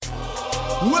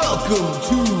Welcome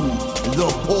to the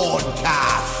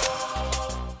podcast.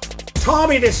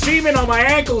 Tommy, there's semen on my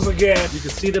ankles again. You can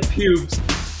see the pubes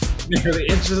nearly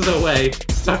inches away,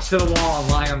 stuck to the wall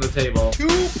and lying on the table.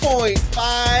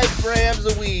 2.5 grams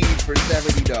of weed for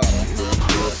 $70.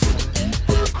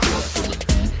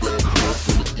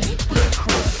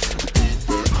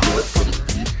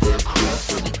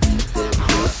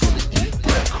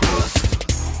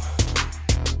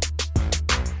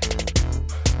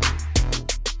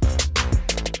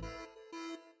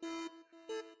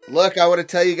 Look, I want to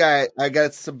tell you guys, I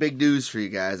got some big news for you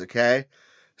guys, okay?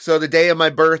 So the day of my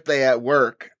birthday at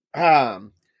work,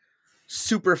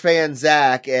 super fan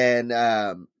Zach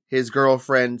and his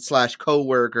girlfriend slash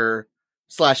coworker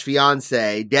slash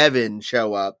fiance Devin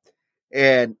show up,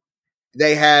 and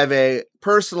they have a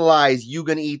personalized "You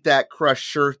Gonna Eat That Crust"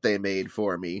 shirt they made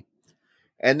for me.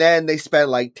 And then they spent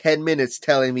like 10 minutes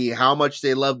telling me how much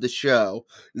they love the show.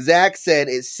 Zach said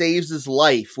it saves his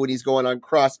life when he's going on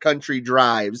cross-country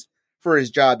drives for his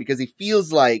job because he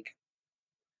feels like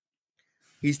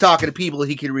he's talking to people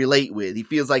he can relate with. He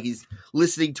feels like he's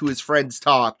listening to his friends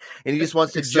talk, and he just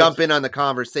wants to jump in on the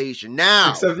conversation.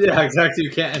 Now, yeah, exactly.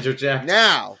 You can't interject.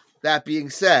 Now, that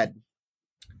being said,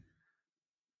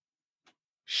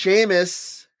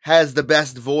 Seamus has the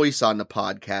best voice on the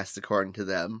podcast, according to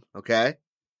them, okay?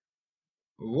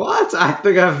 What? I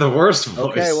think I have the worst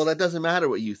voice. Okay, well, that doesn't matter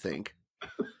what you think.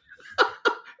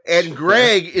 And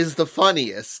Greg is the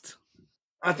funniest.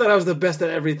 I thought I was the best at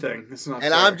everything. It's not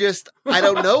And fair. I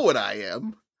don't know what I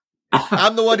am.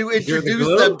 I'm the one who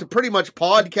introduced them to pretty much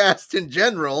podcasts in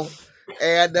general.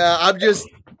 And I'm just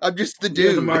the dude.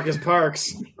 You're the Marcus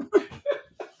Parks.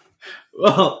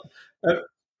 Well,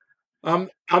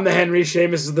 I'm the Henry,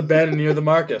 Seamus is the Ben, and you're the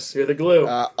Marcus. You're the glue.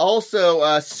 Also,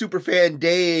 superfan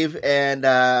Dave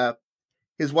and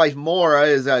his wife Maura,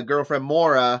 his girlfriend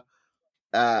Maura,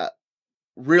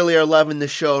 really are loving the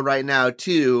show right now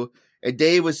too. And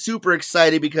Dave was super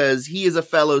excited because he is a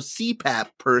fellow CPAP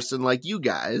person like you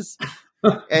guys.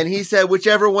 And he said,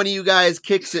 whichever one of you guys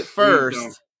kicks it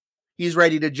first, he's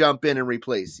ready to jump in and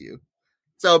replace you.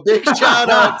 So big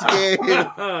shout out to Dave.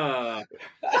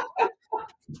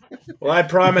 Well, I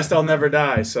promised I'll never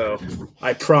die, so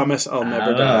I promise I'll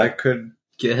never die. I could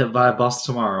get hit by a bus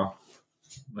tomorrow.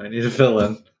 I need to fill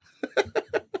in.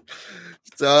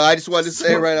 So I just wanted to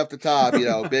say right off the top,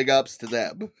 big ups to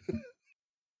them.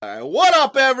 All right, what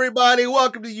up, everybody?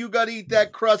 Welcome to You Gotta Eat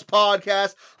That Crust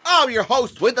podcast. I'm your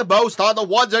host with the most on the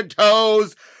ones and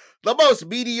twos, the most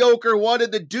mediocre one,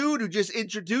 and the dude who just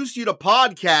introduced you to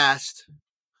podcast,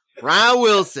 Ryan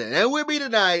Wilson. And with me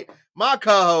tonight, my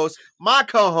co-host, my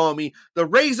co-homie, the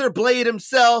razor blade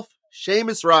himself,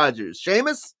 Seamus Rogers.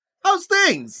 Seamus, how's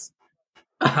things?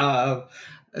 I'm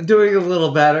doing a little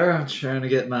better. I'm trying to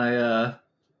get my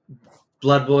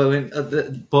blood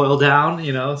boil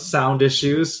down, sound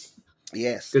issues.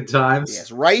 Yes. Good times.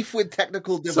 Yes, rife with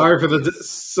technical difficulties.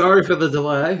 Sorry for the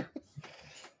delay.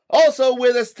 Also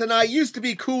with us tonight, used to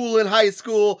be cool in high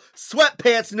school,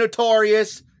 sweatpants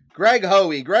notorious, Greg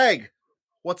Hoey. Greg,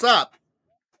 what's up?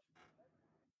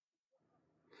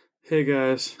 Hey,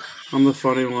 guys. I'm the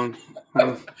funny one.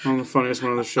 I'm the funniest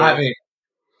one on the show. I mean,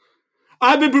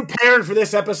 I've been preparing for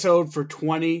this episode for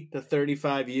 20 to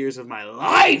 35 years of my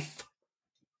life.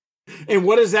 And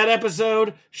what is that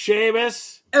episode,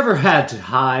 Seamus? ever had to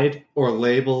hide or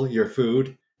label your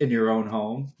food in your own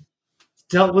home?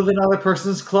 Dealt with another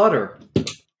person's clutter?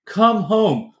 Come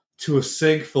home to a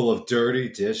sink full of dirty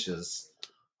dishes?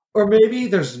 Or maybe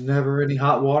there's never any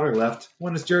hot water left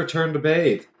when it's your turn to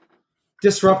bathe?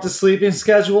 Disrupt a sleeping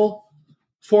schedule?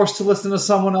 Forced to listen to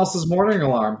someone else's morning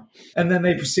alarm, and then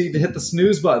they proceed to hit the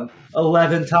snooze button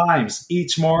 11 times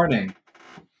each morning?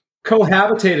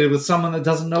 Cohabitated with someone that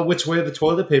doesn't know which way the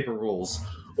toilet paper rolls,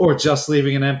 or just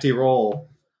leaving an empty roll?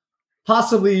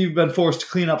 Possibly you've been forced to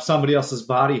clean up somebody else's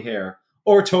body hair,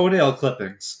 or toenail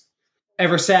clippings.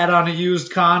 Ever sat on a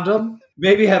used condom?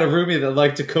 Maybe had a roomie that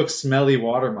liked to cook smelly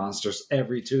water monsters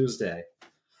every Tuesday.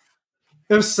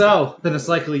 If so, then it's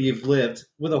likely you've lived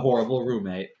with a horrible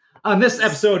roommate. On this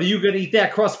episode of You Gonna Eat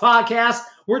That Crust podcast,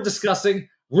 we're discussing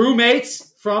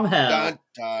roommates from hell. Dun,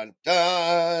 dun,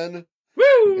 dun.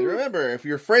 Woo! And remember, if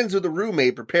you're friends with a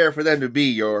roommate, prepare for them to be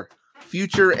your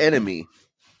future enemy.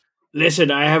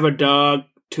 Listen, I have a dog,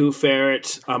 2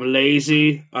 ferrets. I'm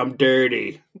lazy. I'm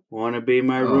dirty. Want to be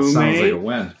my roommate? Sounds like a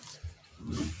win.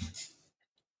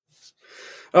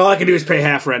 All I can do is pay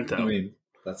half rent, though. I mean,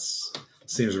 that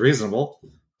seems reasonable.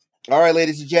 All right,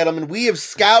 ladies and gentlemen, we have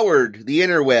scoured the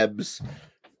interwebs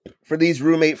for these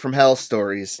roommate from hell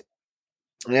stories.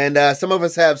 And some of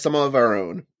us have some of our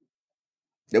own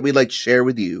that we'd like to share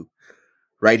with you.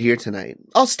 right here tonight.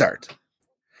 I'll start.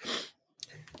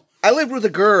 I lived with a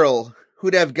girl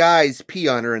who'd have guys pee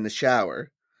on her in the shower.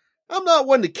 I'm not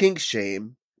one to kink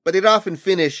shame, but it'd often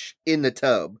finish in the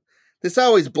tub. This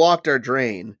always blocked our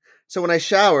drain, so when I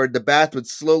showered, the bath would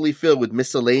slowly fill with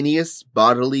miscellaneous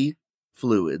bodily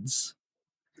fluids.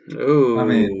 Ooh. I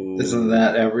mean, isn't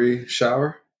that every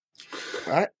shower?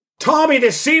 What? Tommy,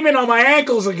 there's semen on my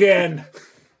ankles again.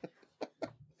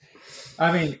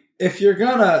 I mean, if you're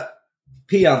gonna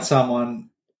pee on someone,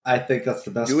 I think that's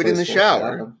the best. Do it in the place for to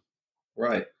shower. happen.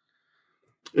 Right.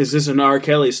 Is this an R.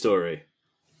 Kelly story?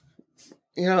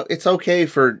 You know, it's okay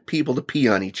for people to pee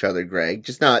on each other, Greg.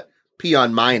 Just not pee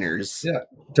on minors. Yeah.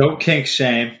 Don't kink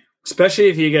shame. Especially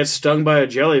if you get stung by a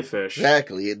jellyfish.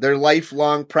 Exactly. They're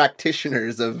lifelong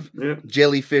practitioners of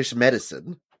jellyfish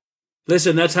medicine.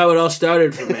 Listen, that's how it all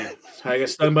started for me. I got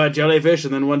stung by a jellyfish,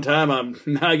 and then one time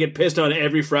I get pissed on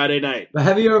every Friday night. But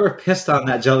have you ever pissed on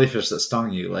that jellyfish that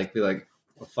stung you? Like, be like,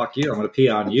 well, fuck you, I'm going to pee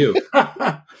on you.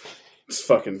 Just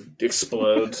fucking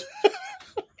explodes.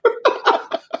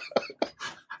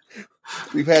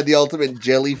 We've had the ultimate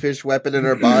jellyfish weapon in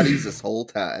our bodies this whole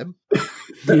time.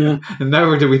 Yeah. And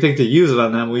never did we think to use it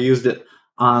on them. We used it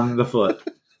on the foot.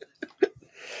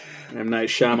 M. Night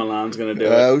Shyamalan's going to do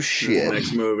it. Oh, shit.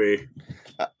 Next movie.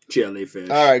 Jellyfish.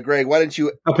 All right, Greg, why don't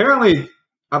you... Apparently,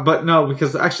 but no,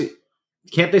 because actually,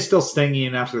 can't they still sting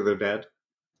you after they're dead?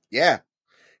 Yeah.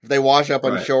 If they wash up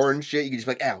on Right. shore and shit, you can just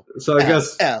be like, ow. So I Ow,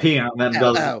 guess ow, peeing on them ow,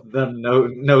 does ow. them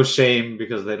no shame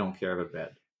because they don't care about dead.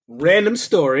 Random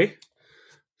story.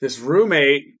 This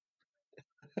roommate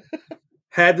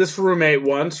had this roommate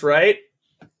once, right?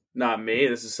 Not me.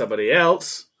 This is somebody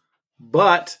else.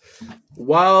 But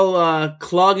while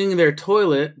clogging their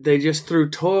toilet, they just threw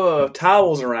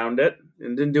towels around it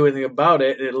and didn't do anything about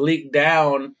it. And it leaked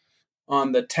down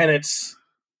on the tenant's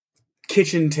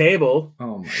kitchen table.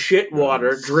 Oh my Shit water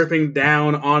goodness. dripping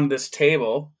down on this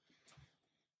table.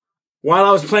 While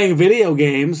I was playing video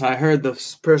games, I heard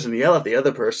this person yell at the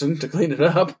other person to clean it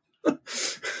up.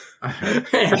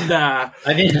 And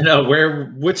I need to know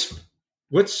which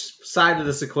side of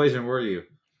this equation were you?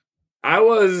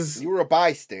 You were a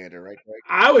bystander, right, Greg?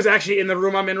 I was actually in the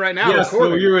room I'm in right now. Yes, so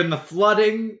recording. you were in the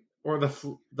flooding or the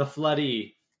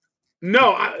floody?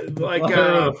 No, The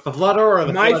flooder or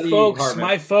the my floody folks. apartment?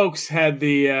 My folks had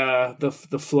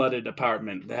the flooded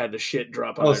apartment. They had the shit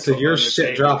drop on. Oh, their so your on their shit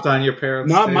table. dropped on your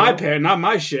parents? Not too? my parent. Not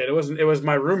my shit. It wasn't. It was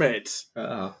my roommates.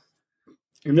 Oh.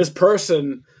 And this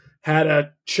person had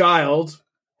a child.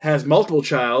 Has multiple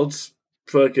childs.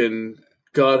 Fucking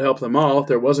God help them all. If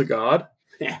there was a God.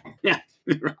 Yeah.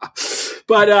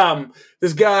 But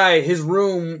this guy, his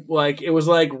room, like it was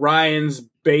like Ryan's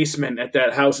basement at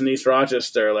that house in East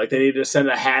Rochester. Like they needed to send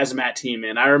a hazmat team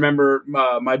in. I remember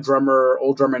my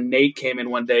old drummer Nate came in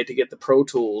one day to get the Pro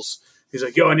Tools. He's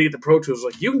like, "Yo, I need the Pro Tools."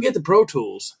 Like, you can get the Pro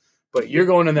Tools, but you're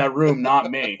going in that room, not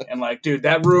me. And like, dude,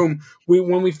 that room,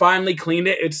 when we finally cleaned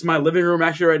it, it's my living room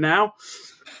actually right now.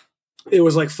 It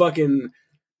was like fucking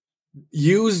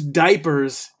used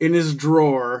diapers in his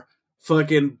drawer.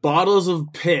 Fucking bottles of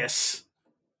piss,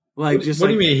 like What, just. what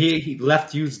like, do you mean? He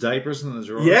left used diapers in the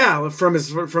drawer? Yeah, from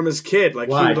his kid. Like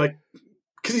Why? he would like,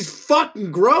 because he's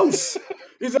fucking gross.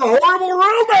 He's a horrible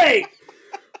roommate.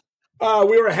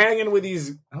 We were hanging with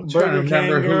these I'm trying to Burger King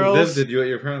remember who girls. visited you at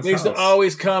your parents' They used house. to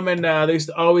always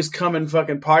come and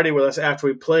fucking party with us after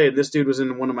we played. This dude was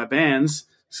in one of my bands,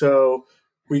 so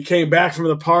we came back from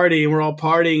the party and we're all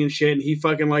partying and shit. And he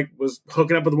fucking like was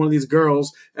hooking up with one of these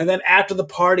girls. And then after the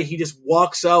party, he just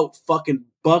walks out fucking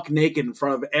buck naked in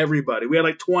front of everybody. We had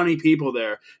like 20 people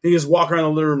there. And he just walk around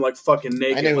the living room like fucking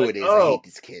naked. I know who like, it is. I Oh, hate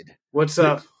this kid. what's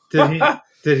up?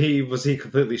 Was he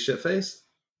completely shit-faced?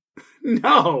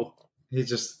 No. He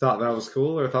just thought that was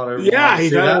cool or thought everyone Yeah, wanted to he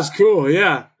see thought that? it was cool.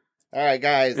 Yeah. All right,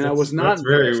 guys. And I let's- was not That's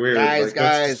very impressed. weird. Guys, Like,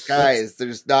 that's- guys.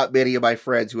 There's not many of my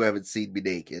friends who haven't seen me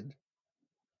naked.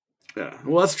 Yeah,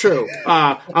 well, that's true.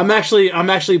 I'm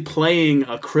actually playing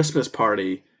a Christmas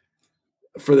party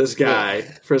for this guy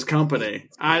for his company.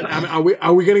 Are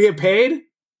we gonna get paid?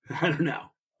 I don't know.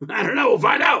 We'll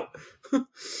find out.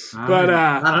 But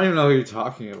I don't even know who you're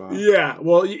talking about. yeah.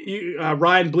 Well,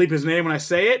 Ryan bleep his name when I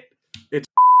say it.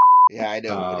 Yeah, I know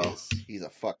who Oh. it is. He's a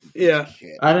fucking piece Yeah. of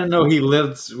shit. I didn't know he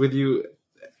lived with you.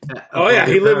 Oh yeah,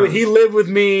 he lived with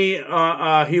me. me.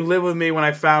 He lived with me when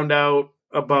I found out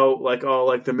about like all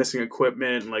like the missing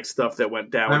equipment and like stuff that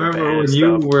went down. I with the remember band when and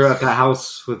you stuff. were at the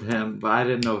house with him, but I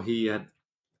didn't know he had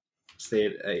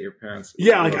stayed at your parents'.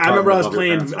 Yeah, like I remember I was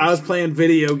Apartment above your parents' playing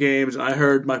video games and I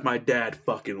heard my dad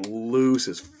fucking lose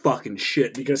his fucking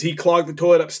shit because he clogged the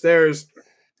toilet upstairs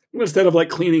Instead of like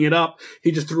cleaning it up,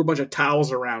 he just threw a bunch of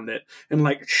towels around it and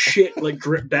like shit like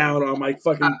dripped down on my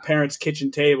fucking parents' kitchen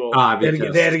table.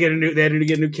 They had to get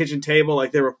a new kitchen table.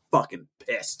 Like they were fucking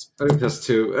pissed. I'd be pissed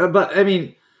too. But I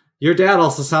mean, your dad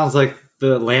also sounds like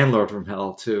the landlord from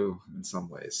hell too, in some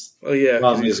ways. Oh yeah,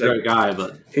 well, he's a great guy,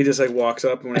 but he just like walks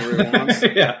up whenever he wants.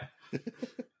 Yeah.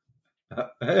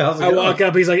 Hey, how's it I going? walk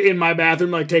up, he's like in my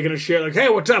bathroom, like taking a shit. Like, hey,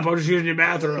 what's up? I'm just using your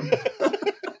bathroom.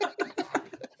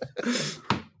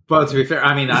 But to be fair,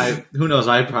 I mean, who knows?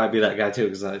 I'd probably be that guy too,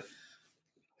 because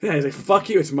yeah, he's like, fuck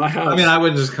you, it's my house. I mean, I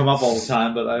wouldn't just come up all the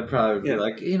time, but I'd probably be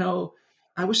like,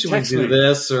 I wish you would do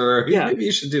this, or maybe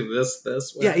you should do this.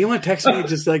 Yeah, you want to text me?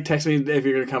 Just like text me if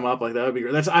you're going to come up. Like that would be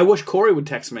great. I wish Corey would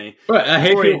text me. Right, I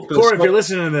hate Corey, if you're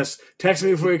listening to this, text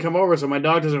me before you come over so my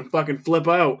dog doesn't fucking flip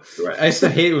out. Right. I used to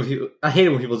hate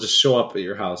when people just show up at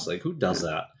your house. Like, who does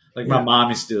that? Like my mom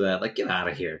used to do that. Like, get out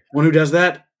of here. One who does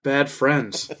that? Bad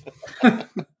friends.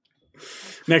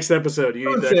 Next episode,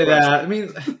 you need that. Say that. I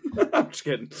mean, I'm just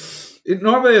kidding.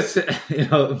 Normally, it's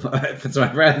if it's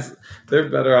my friends, they're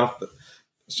better off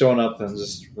showing up than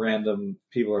just random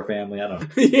people or family. I don't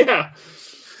know. Yeah,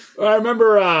 I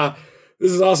remember.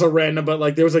 This is also random, but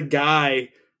like there was a guy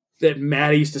that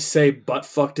Maddie used to say butt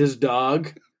fucked his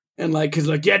dog. And like, cause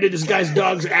like, yeah, dude, this guy's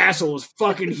dog's asshole is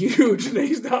fucking huge. And they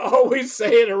used to always say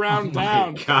it around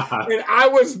town. God. And I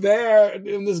was there,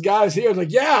 and this guy was here. I was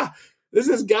like, yeah, this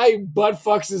is guy who butt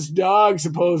fucks his dog,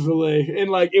 supposedly. And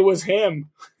like, it was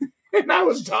him. And I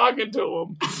was talking to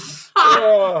him.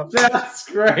 That's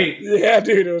great. Yeah,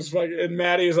 dude, it was fucking. And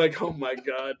Maddie was like, oh my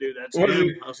God, dude, that's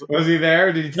him. Was he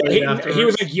there? Did he tell you afterwards? He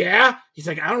was like, yeah. He's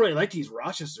like, I don't really like these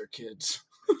Rochester kids.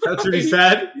 That's what he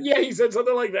said? Yeah, he said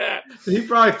something like that. He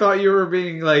probably thought you were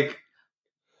being like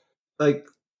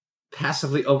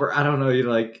passively over. I don't know.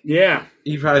 Yeah.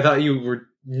 He probably thought you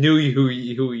knew who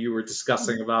you were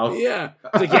discussing about. Yeah.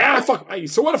 He's like, yeah,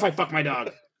 so what if I fuck my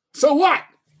dog? So what?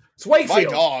 It's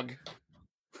Wakefield. My dog.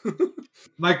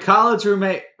 My college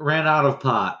roommate ran out of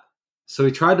pot, so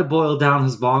he tried to boil down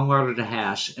his bong water to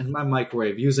hash in my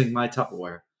microwave using my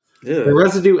Tupperware. Ew. The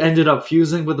residue ended up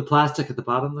fusing with the plastic at the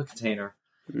bottom of the container.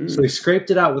 So he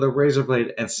scraped it out with a razor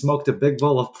blade and smoked a big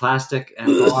bowl of plastic and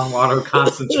bong water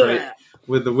concentrate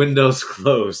with the windows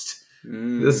closed.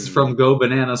 This is from Go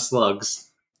Banana Slugs.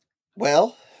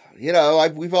 Well,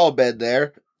 we've all been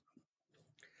there.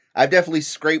 I've definitely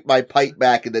scraped my pipe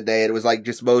back in the day, and it was like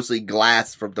just mostly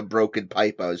glass from the broken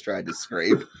pipe I was trying to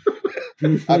scrape.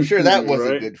 I'm sure that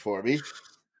wasn't good for me.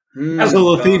 That's a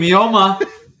little themioma.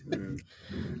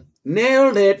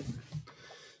 Nailed it.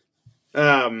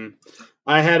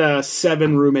 I had a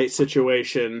 7 roommate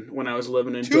situation when I was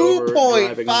living in Dover.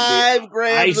 2.5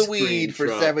 grams of weed for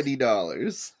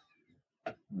 $70.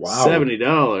 Wow.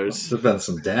 $70. Must have been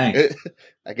some dang.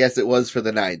 I guess it was for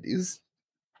the 90s.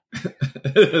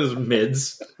 It was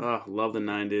mids. Oh, love the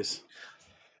 90s.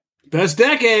 Best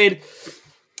decade.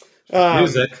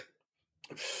 Music.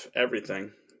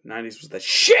 Everything. 90s was the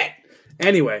shit.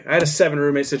 Anyway, I had a 7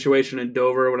 roommate situation in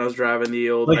Dover when I was driving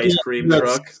the old ice cream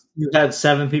truck. You had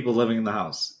 7 people living in the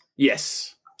house.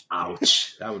 Yes.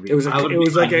 Ouch. That would be. It was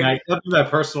my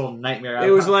personal nightmare.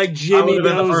 It was like Jimmy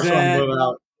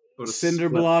Dozette,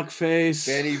 Cinderblock Face,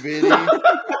 Benny Vinny,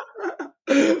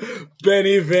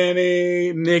 Benny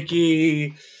Vinny,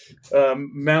 Nikki,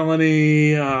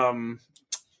 Melanie,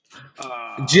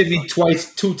 Jimmy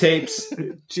twice 2 tapes.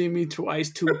 Jimmy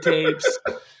twice 2 tapes.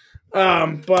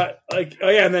 But like, oh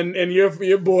yeah, and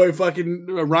your boy, fucking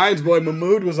Ryan's boy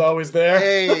Mahmood was always there.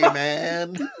 Hey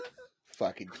man,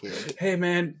 fucking kid. Hey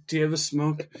man, do you have a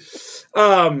smoke?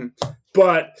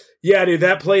 But yeah, dude,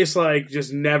 that place like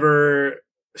just never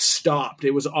stopped.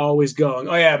 It was always going.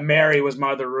 Oh yeah, Mary was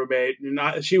my other roommate.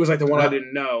 She was like the one I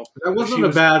didn't know. That wasn't a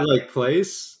bad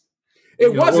place.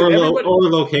 It wasn't. Or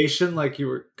location, like you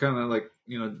were kind of like.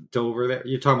 Dover there.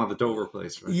 You're talking about the Dover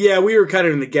place, right? Yeah, we were kind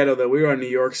of in the ghetto, though. We were on New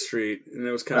York Street, and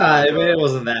it was kind of... it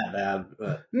wasn't that bad.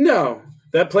 But... No.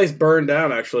 That place burned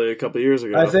down, actually, a couple of years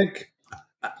ago. I think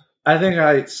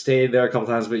I stayed there a couple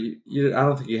times, but I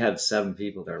don't think you had 7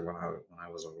 people there when I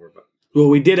was over. But well,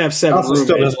 we did have 7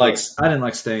 roommates. I didn't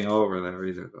like staying over there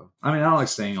either, though. I mean, I don't like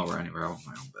staying over anywhere. I want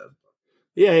my own bed.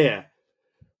 Yeah.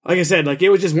 Like I said, like it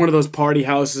was just one of those party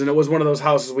houses, and it was one of those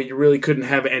houses where you really couldn't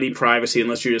have any privacy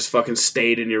unless you just fucking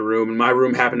stayed in your room. And my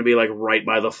room happened to be like right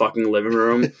by the fucking living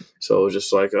room, so it was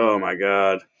just like, oh my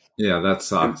god. Yeah, that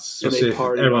sucks. Especially if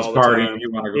everyone's partying,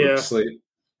 you want to go to sleep.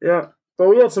 Yeah, but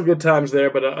we had some good times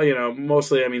there. But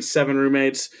mostly, 7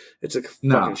 roommates. It's a fucking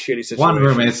shitty situation. 1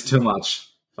 roommate's too much.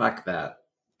 Fuck that.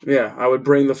 Yeah, I would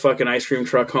bring the fucking ice cream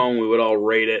truck home. We would all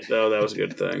rate it, though. That was a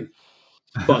good thing.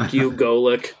 Fuck you,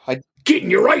 Golick.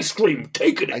 Getting your ice cream,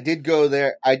 taking it. I did go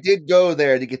there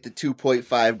to get the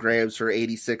 2.5 grams for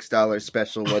 $86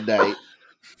 special one night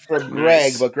from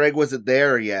Greg, Nice. but Greg wasn't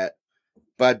there yet.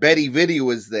 But Benny Vinny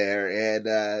was there,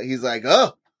 and he's like,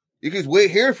 "Oh, you can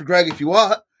wait here for Greg if you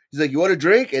want." He's like, "You want a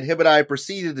drink?" And him and I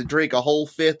proceeded to drink a whole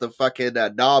fifth of fucking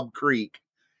Knob Creek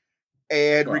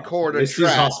and record a He's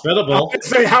track. hospitable.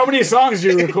 Say, how many songs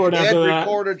did you record after And that?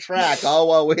 record a track, all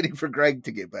while waiting for Greg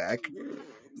to get back.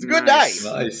 It's a good night.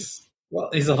 Nice. Well,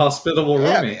 he's a hospitable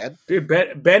Yeah, roommate. man.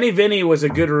 Dude, Benny Vinny was a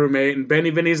good roommate, and Benny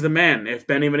Vinny's the man. If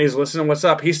Benny Vinny's listening, what's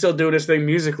up? He's still doing his thing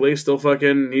musically, he's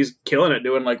killing it,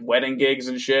 doing like wedding gigs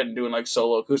and shit, and doing like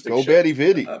solo acoustic Go shit. Benny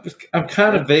Vinny. I'm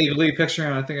kind of vaguely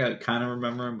picturing him. I think I kind of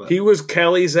remember him. But He was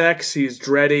Kelly's ex. He's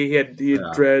dready. He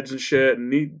had dreads and shit.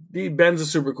 And Ben's a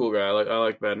super cool guy. I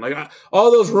like Ben.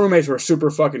 All those roommates were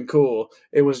super fucking cool.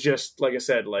 It was just like I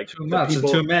said, like too much and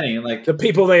too many. Like the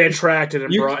people they attracted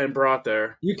and brought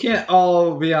there. You can't all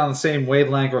be on the same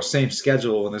wavelength or same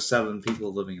schedule when there's 7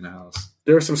 people living in a house.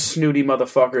 There were some snooty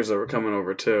motherfuckers that were coming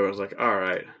over too. I was like, all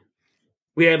right.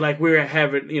 We were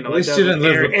having, At least you didn't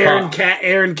live with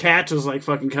Aaron Katz was like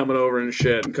fucking coming over and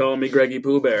shit and calling me Greggy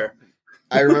Pooh Bear.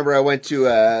 I remember I went to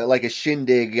like a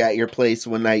shindig at your place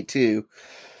one night too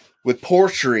with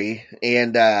Porchery,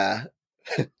 and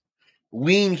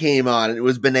Ween came on, and it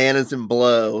was Bananas and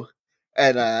Blow.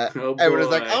 And everyone was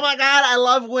like, "Oh my god, I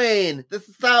love Wayne!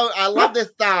 I love this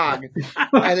song."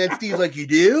 And then Steve's like, "You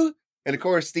do?" And of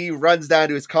course, Steve runs down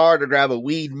to his car to grab a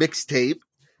weed mixtape,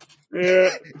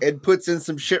 and puts in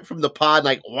some shit from the pod.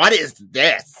 Like, what is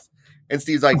this? And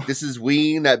Steve's like, "This is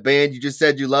Ween, that band you just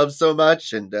said you love so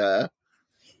much." And I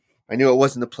knew it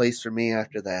wasn't the place for me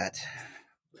after that.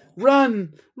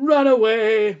 Run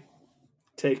away,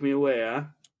 take me away, huh?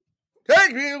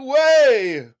 Take me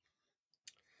away.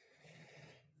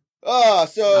 Oh,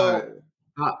 so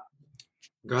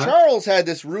Charles had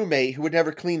this roommate who would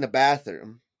never clean the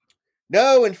bathroom.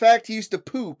 No, in fact, he used to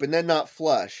poop and then not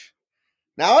flush.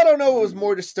 Now, I don't know what was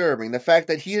more disturbing, the fact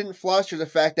that he didn't flush or the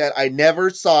fact that I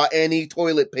never saw any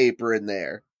toilet paper in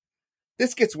there.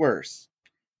 This gets worse.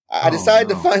 I decided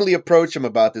to finally approach him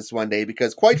about this one day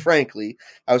because, quite frankly,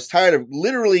 I was tired of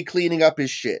literally cleaning up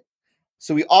his shit.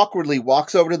 So he awkwardly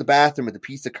walks over to the bathroom with a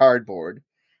piece of cardboard,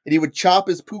 and he would chop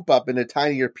his poop up into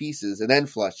tinier pieces and then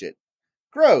flush it.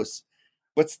 Gross.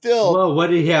 But still... Whoa, what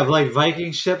did he have? Like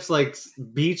Viking ships, like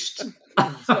beached?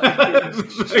 Beached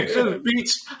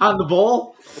on the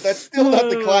bowl? But that's still not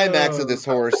the climax of this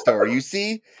horror story. You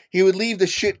see, he would leave the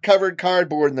shit-covered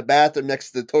cardboard in the bathroom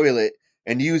next to the toilet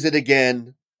and use it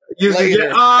again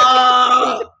later.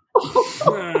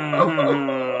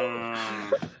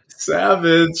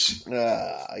 Savage.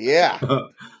 Yeah.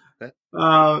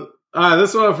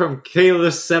 This one from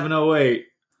Kalis708.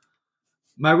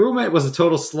 My roommate was a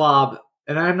total slob,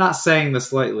 and I'm not saying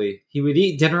this lightly. He would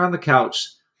eat dinner on the couch,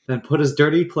 then put his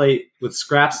dirty plate with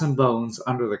scraps and bones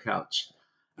under the couch.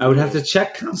 I would have to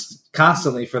check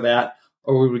constantly for that,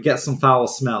 or we would get some foul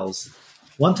smells.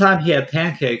 One time he had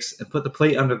pancakes and put the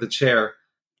plate under the chair,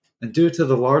 and due to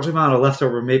the large amount of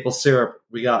leftover maple syrup,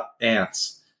 we got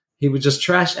ants. He would just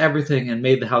trash everything and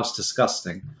made the house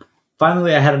disgusting.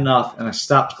 Finally, I had enough, and I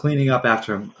stopped cleaning up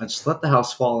after him. I just let the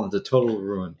house fall into total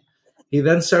ruin. He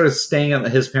then started staying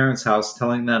at his parents' house,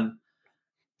 telling them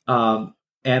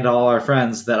and all our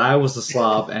friends that I was a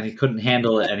slob and he couldn't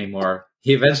handle it anymore.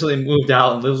 He eventually moved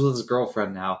out and lives with his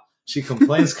girlfriend now. She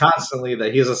complains constantly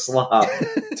that he's a slob,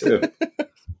 too.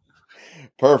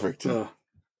 Perfect.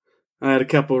 I had a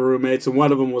couple of roommates, and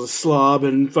one of them was a slob,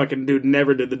 and fucking dude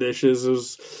never did the dishes.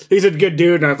 He's a good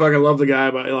dude, and I fucking love the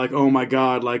guy, but like, oh my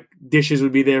god, like dishes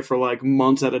would be there for like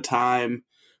months at a time,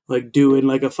 like doing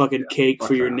like a fucking cake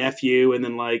for your nephew, and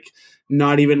then like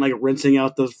not even like rinsing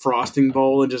out the frosting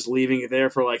bowl and just leaving it there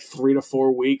for like 3 to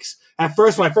 4 weeks. At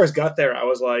first, when I first got there, I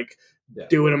was like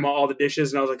doing him all the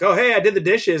dishes, and I was like, oh hey, I did the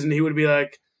dishes, and he would be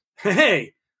like,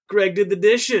 hey, Greg did the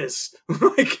dishes,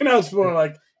 like, and I was more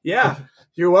like, yeah.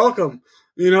 You're welcome.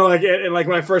 You know, like, and like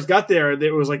when I first got there,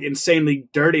 it was like insanely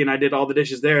dirty, and I did all the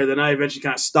dishes there. Then I eventually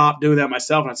kind of stopped doing that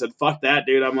myself, and I said, "Fuck that,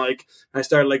 dude." I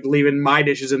started like leaving my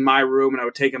dishes in my room, and I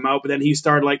would take them out. But then he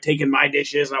started like taking my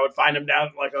dishes, and I would find them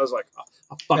down. Like I was like,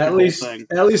 a fucking at least, thing.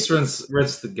 At least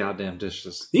rinse the goddamn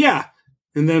dishes. Yeah,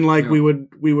 and then like we would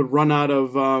run out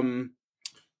of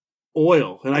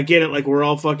oil, and I get it, like we're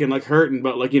all fucking like hurting,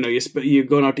 but like, you know, you're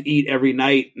going out to eat every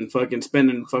night and fucking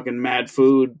spending fucking mad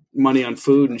money on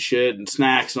food and shit and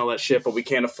snacks and all that shit, but we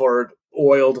can't afford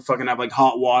oil to fucking have like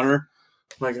hot water.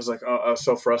 Like it's like, I was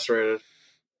so frustrated.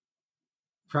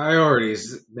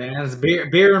 Priorities, man. It's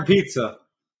beer and pizza.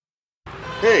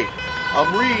 Hey,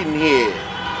 I'm reading here.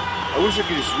 I wish I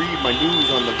could just read my news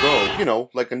on the go,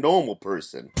 like a normal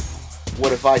person.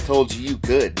 What if I told you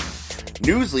could?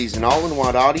 Newsly's an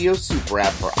all-in-one audio super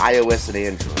app for iOS and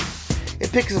Android.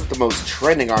 It picks up the most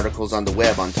trending articles on the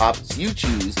web on topics you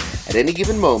choose at any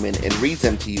given moment and reads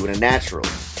them to you in a natural,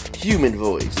 human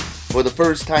voice. For the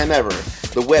first time ever,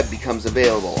 the web becomes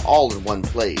available all in one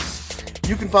place.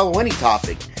 You can follow any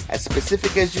topic, as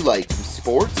specific as you like, from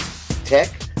sports, tech,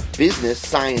 business,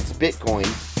 science,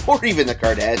 Bitcoin, or even the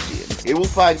Kardashians. It will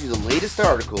find you the latest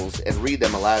articles and read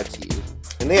them aloud to you.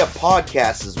 And they have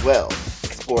podcasts as well.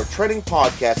 Explore trending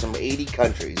podcasts from 80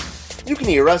 countries. You can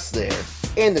hear us there.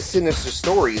 And the Sinister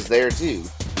Story is there too.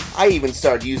 I even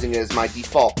started using it as my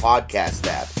default podcast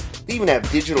app. They even have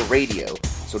digital radio.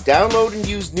 So download and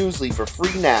use Newsly for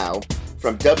free now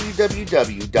from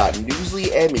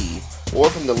www.newsly.me or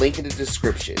from the link in the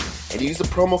description. And use the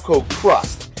promo code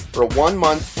CRUST for a 1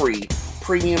 month free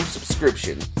premium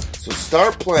subscription. So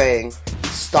start playing,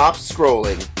 stop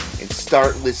scrolling, and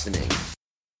start listening.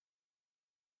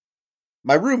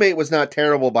 My roommate was not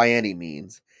terrible by any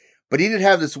means. But he did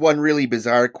have this one really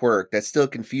bizarre quirk that still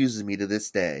confuses me to this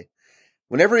day.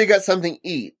 Whenever he got something to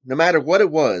eat, no matter what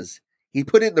it was, he'd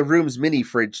put it in the room's mini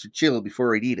fridge to chill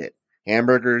before he'd eat it.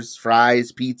 Hamburgers,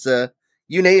 fries, pizza,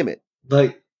 you name it.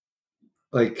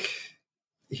 Like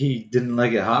he didn't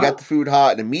like it hot? He got the food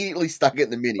hot and immediately stuck it in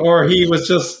the mini Or fridge. he was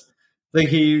just,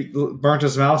 he burnt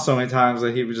his mouth so many times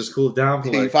that he would just cool it down for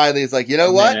And he finally is like, you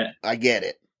know what? minute. I get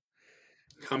it.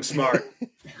 I'm smart.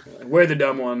 We're the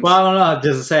dumb ones. Well, I don't know.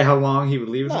 Does it say how long he would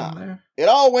leave it Nah. in there? It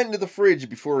all went into the fridge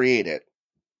before he ate it.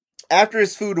 After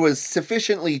his food was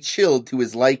sufficiently chilled to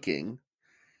his liking,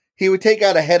 he would take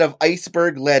out a head of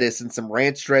iceberg lettuce and some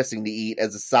ranch dressing to eat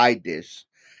as a side dish.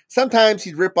 Sometimes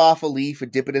he'd rip off a leaf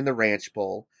and dip it in the ranch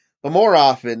bowl, but more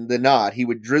often than not, he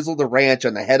would drizzle the ranch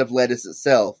on the head of lettuce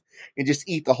itself and just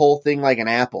eat the whole thing like an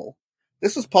apple.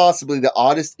 This was possibly the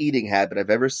oddest eating habit I've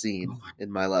ever seen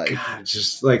in my life. God,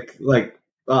 just like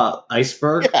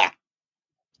iceberg? Yeah.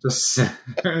 Just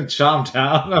chomp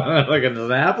down like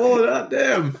an apple? God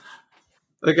damn.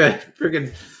 Like a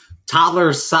freaking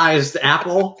toddler-sized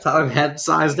apple? Toddler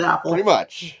head-sized apple? Pretty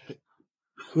much.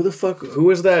 Who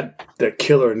is that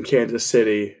killer in Kansas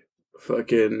City?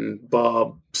 Fucking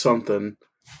Bob something.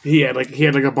 He had like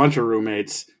a bunch of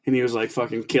roommates, and he was like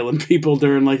fucking killing people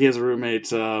during like his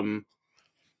roommates.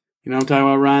 You know what I'm talking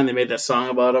about, Ryan? They made that song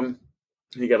about him.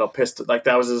 He got all pissed. Like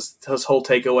that was his whole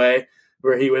takeaway,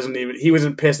 where he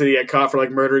wasn't pissed that he got caught for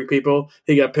like murdering people.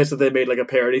 He got pissed that they made like a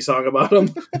parody song about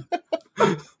him.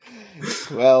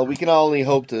 Well, we can only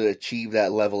hope to achieve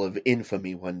that level of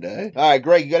infamy one day. All right,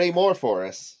 Greg, you got any more for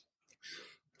us?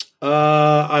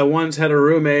 I once had a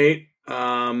roommate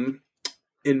in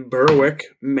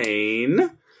Berwick, Maine,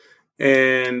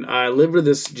 and I lived with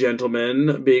this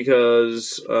gentleman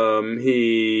because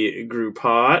he grew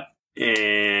pot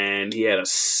and he had a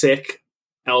sick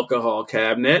alcohol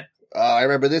cabinet. I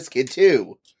remember this kid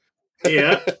too.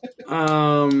 Yeah.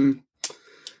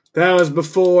 That was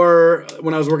before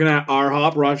when I was working at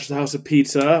RHOP, Rochester House of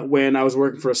Pizza, when I was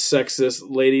working for a sexist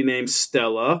lady named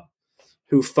Stella,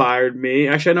 who fired me.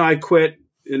 Actually, I know I quit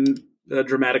in a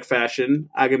dramatic fashion.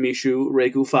 Agamishu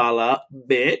Reku Fala,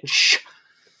 bitch.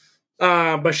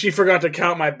 But she forgot to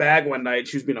count my bag one night.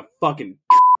 She was being a fucking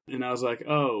and I was like,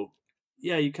 oh,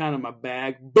 yeah, you counted my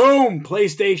bag. Boom!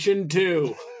 PlayStation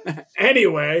 2.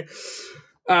 Anyway,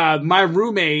 my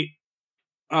roommate,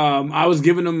 I was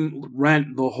giving him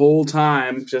rent the whole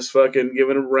time. Just fucking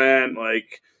giving him rent.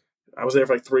 Like, I was there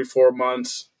for like 3-4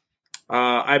 months.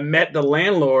 I met the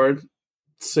landlord.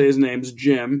 Say his name's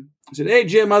Jim. I said, hey,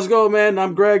 Jim, how's it going, man?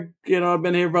 I'm Greg. I've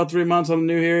been here for about 3 months. I'm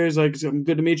new here. He's like, I'm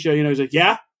good to meet you. He's like,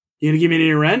 yeah? You gonna give me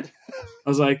any rent? I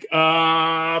was like,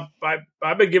 I've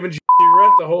been giving you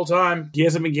rent the whole time. He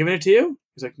hasn't been giving it to you?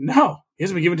 He's like, no, he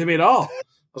hasn't been giving it to me at all. I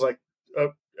was like,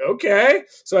 okay.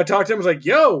 So I talked to him. I was like,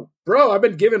 yo, bro, I've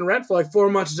been giving rent for like 4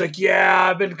 months. He's like, yeah,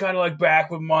 I've been kind of like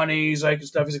back with money. He's like, and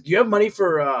stuff. He's like, do you have money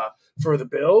for the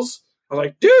bills? I was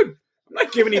like, dude, I'm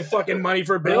not giving you fucking money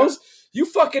for bills. You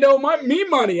fucking owe me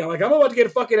money. I'm like, I'm about to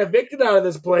get fucking evicted out of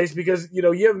this place because, you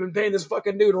haven't been paying this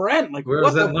fucking dude rent. Like,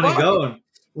 where's that money going?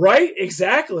 Right?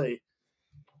 Exactly.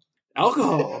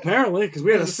 Alcohol, apparently, because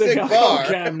we had a sick alcohol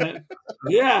cabinet.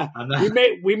 Yeah.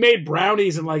 We made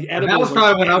brownies and like edibles. And that was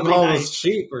probably when alcohol was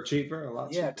cheap or cheaper. A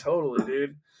lot cheaper. Yeah, totally,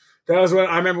 dude. That was when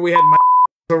I remember we had my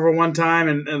over one time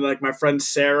and like my friend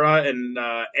Sarah and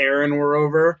Aaron were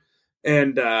over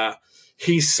and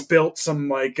he spilt some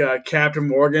like Captain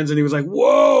Morgan's and he was like,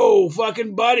 whoa,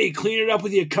 fucking buddy, clean it up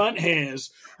with your cunt hands.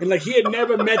 And like he had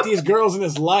never met these girls in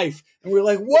his life. And we were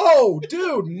like, whoa,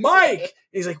 dude, Mike. And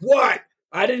he's like, what?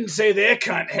 I didn't say their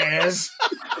cunt has.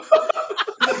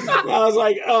 I was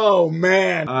like, oh,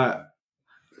 man.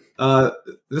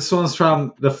 This one's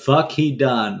from The Fuck He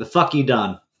Done. The Fuck He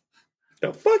Done.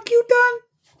 The fuck you done?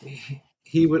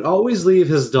 He would always leave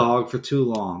his dog for too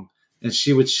long, and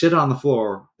she would shit on the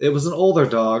floor. It was an older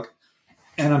dog,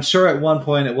 and I'm sure at one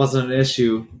point it wasn't an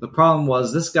issue. The problem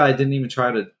was this guy didn't even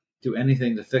try to do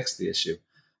anything to fix the issue.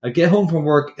 I'd get home from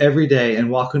work every day and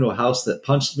walk into a house that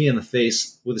punched me in the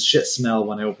face with a shit smell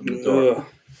when I opened the door. Ugh.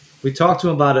 We talked to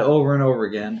him about it over and over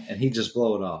again, and he'd just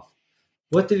blow it off.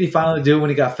 What did he finally do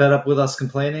when he got fed up with us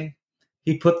complaining?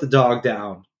 He put the dog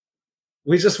down.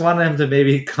 We just wanted him to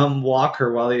maybe come walk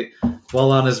her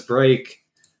while on his break.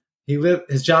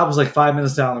 His job was like 5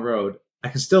 minutes down the road. I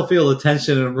can still feel the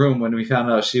tension in the room when we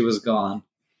found out she was gone.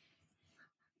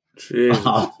 Jesus.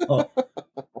 Oh.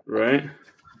 Right?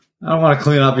 I don't want to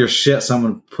clean up your shit.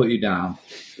 Someone put you down.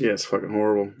 Yeah, it's fucking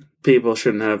horrible. People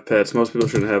shouldn't have pets. Most people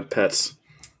shouldn't have pets.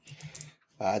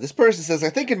 This person says,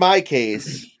 I think in my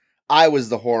case, I was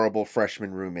the horrible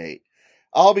freshman roommate.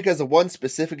 All because of one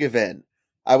specific event.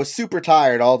 I was super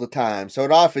tired all the time, so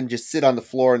I'd often just sit on the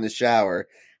floor in the shower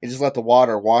and just let the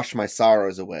water wash my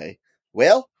sorrows away.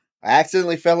 Well, I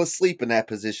accidentally fell asleep in that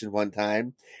position one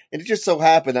time, and it just so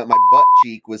happened that my butt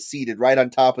cheek was seated right on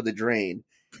top of the drain.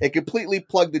 It completely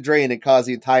plugged the drain and caused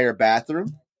the entire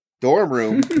bathroom, dorm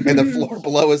room, and the floor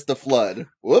below us to flood.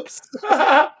 Whoops.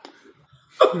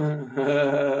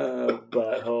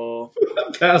 Butthole.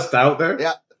 Passed out there?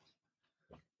 Yeah.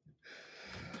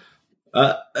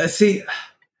 See,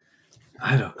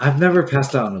 I've never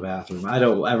passed out in the bathroom. I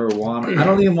don't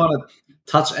even want to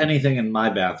touch anything in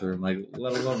my bathroom, like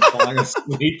let alone falling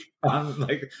asleep on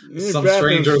like some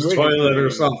stranger's toilet or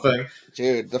something.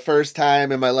 Dude, the first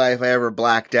time in my life I ever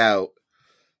blacked out,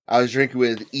 I was drinking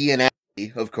with Ian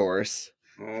Alley, of course.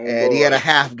 And he had a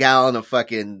half gallon of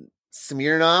fucking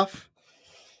Smirnoff.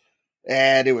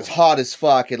 And it was hot as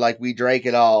fuck, and like we drank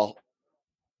it all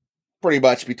pretty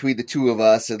much between the two of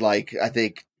us, and like I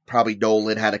think probably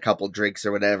Nolan had a couple drinks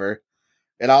or whatever.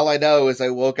 And all I know is I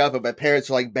woke up and my parents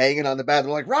were like banging on the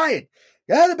bathroom, like, Ryan,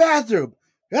 get out of the bathroom,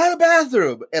 get out of the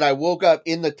bathroom. And I woke up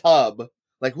in the tub,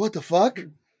 like, what the fuck?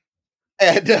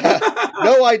 And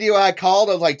no idea why I called.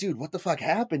 I was like, dude, what the fuck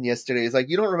happened yesterday? He's like,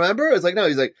 you don't remember? I was like, no.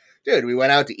 He's like, dude, we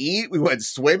went out to eat, we went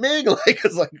swimming. Like,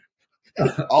 it's like,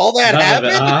 all that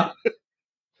happened? Huh?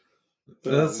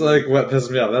 That's like what pissed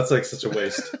me off. That's like such a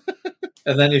waste.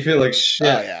 And then you feel like shit.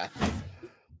 Oh, yeah.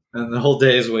 And the whole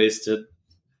day is wasted.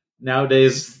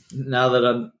 Nowadays, now that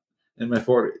I'm in my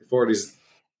 40s,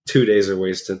 2 days are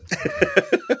wasted.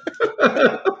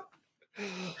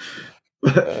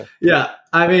 Yeah,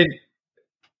 I mean,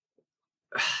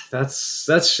 that's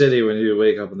shitty when you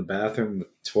wake up in the bathroom, the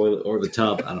toilet, or the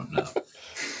tub. I don't know.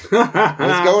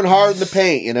 It's going hard in the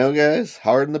paint, you know, guys?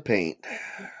 Hard in the paint.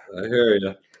 I hear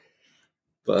you.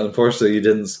 But unfortunately, you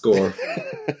didn't score.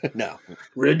 No.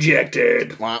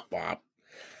 Rejected. Womp womp.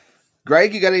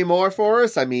 Greg, you got any more for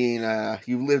us? I mean,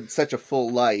 you lived such a full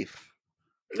life.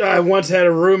 I once had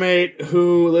a roommate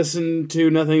who listened to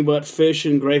nothing but Fish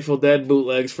and Grateful Dead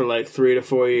bootlegs for like 3 to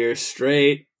 4 years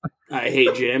straight. I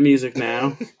hate jam music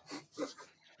now.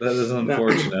 That is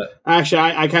unfortunate. Actually,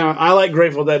 I like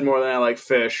Grateful Dead more than I like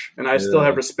Fish, and I still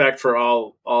have respect for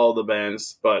all the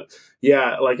bands. But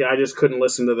yeah, like I just couldn't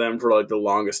listen to them for like the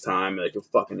longest time. Like it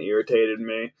fucking irritated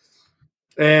me.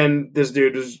 And this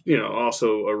dude was,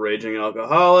 also a raging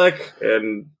alcoholic,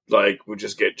 and like would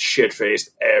just get shit faced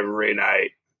every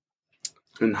night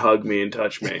and hug me and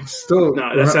touch me.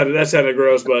 That sounded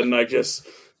gross, but like just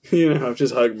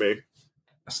just hug me.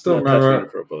 I still remember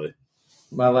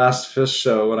my last Fish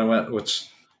show when I went, which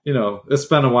it's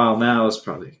been a while now. It's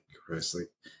probably like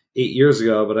 8 years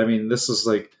ago, but I mean this was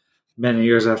like many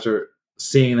years after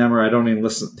seeing them, or hadn't even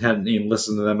listened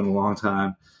to them in a long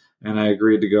time. And I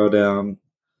agreed to go down,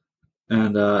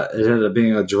 and it ended up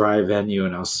being a dry venue,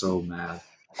 and I was so mad.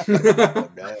 Oh,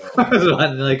 no.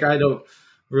 Like I don't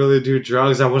really do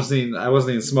drugs. I wasn't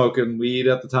even smoking weed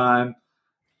at the time,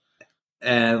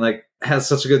 and like had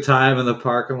such a good time in the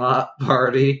parking lot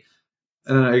party.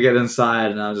 And then I get inside,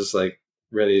 and I'm just like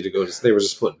ready to go. They were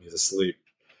just putting me to sleep.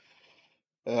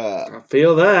 I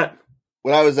feel that.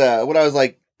 When I was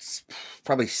like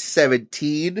probably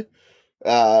 17.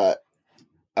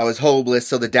 I was homeless,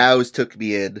 so the Dows took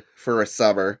me in for a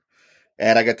summer,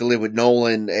 and I got to live with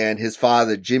Nolan and his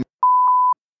father, Jimmy.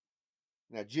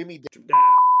 Now, Jimmy,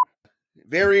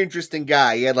 very interesting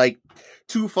guy. He had like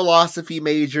 2 philosophy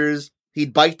majors.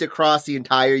 He'd biked across the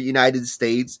entire United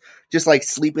States, just like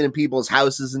sleeping in people's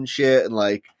houses and shit,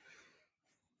 and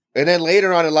then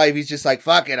later on in life, he's just like,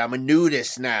 fuck it, I'm a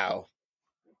nudist now.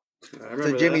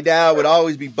 So Jimmy Dow would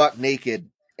always be buck naked,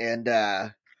 and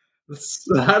It's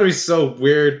that'd be so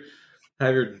weird.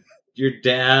 Have your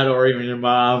dad or even your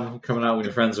mom coming out when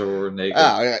your friends are naked.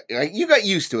 You got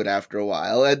used to it after a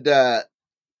while, and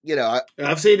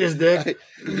I've seen his dick.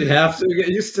 Did you have to get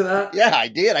used to that? Yeah, I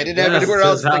did. I didn't have anywhere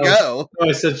else to go. No,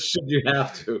 I said, should you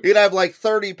have to? He'd have like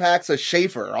 30 packs of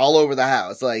Schaefer all over the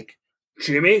house, like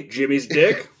Jimmy's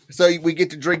dick. So we get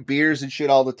to drink beers and shit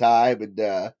all the time, and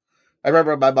I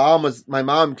remember my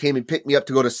mom came and picked me up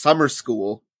to go to summer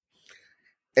school.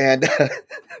 And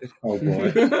oh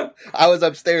boy, I was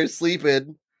upstairs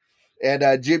sleeping,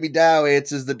 and Jimmy Dow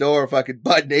answers the door, fucking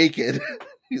butt naked.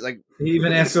 He's like, he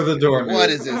even answered the door. What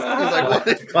is this? He's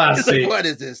like, what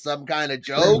is this? Some kind of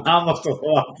joke? I must have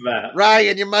loved that.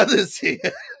 Ryan, your mother's here.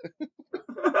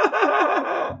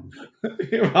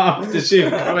 Your mom, did she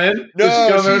come in?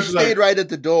 No, she stayed right at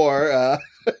the door.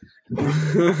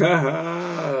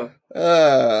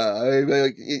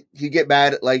 You get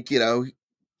mad at, like,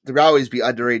 there'd always be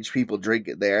underage people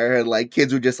drinking there, and like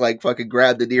kids would just like fucking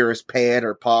grab the nearest pan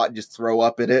or pot and just throw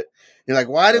up in it. You're like,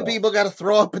 why do people got to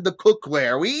throw up in the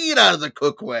cookware? We eat out of the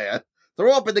cookware.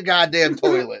 Throw up in the goddamn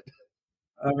toilet.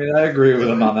 I mean, I agree with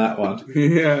him on that one.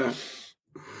 Yeah.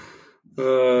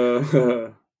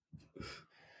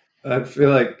 I feel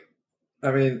like,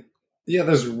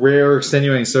 there's rare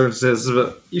extenuating circumstances,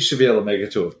 but you should be able to make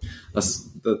it to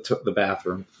the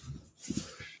bathroom.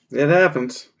 It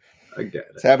happens. I get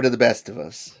it. It's happened to the best of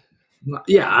us.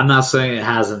 Yeah, I'm not saying it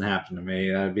hasn't happened to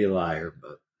me. I'd be a liar,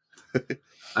 but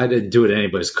I didn't do it in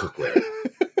anybody's cookware.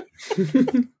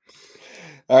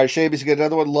 All right, Seamus, you got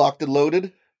another one locked and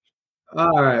loaded?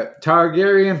 All right,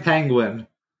 Targaryen Penguin.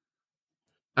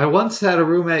 I once had a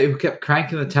roommate who kept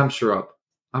cranking the temperature up.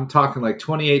 I'm talking like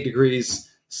 28 degrees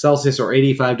Celsius or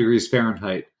 85 degrees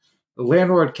Fahrenheit. The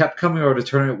landlord kept coming over to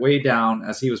turn it way down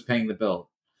as he was paying the bill.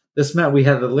 This meant we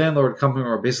had the landlord coming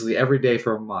over basically every day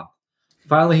for a month.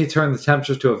 Finally, he turned the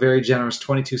temperature to a very generous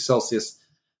 22 Celsius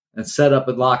and set up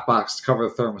a lockbox to cover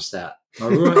the thermostat. My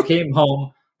roommate came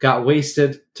home, got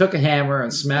wasted, took a hammer,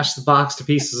 and smashed the box to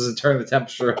pieces and turned the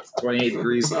temperature up to 28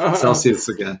 degrees Celsius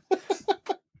again.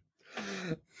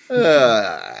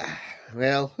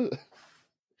 Well,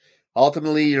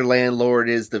 ultimately, your landlord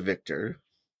is the victor.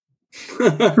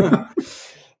 I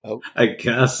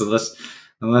guess,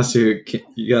 unless you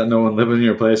got no one living in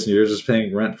your place and you're just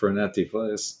paying rent for an empty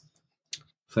place.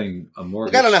 Paying a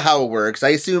mortgage. I don't know how it works. I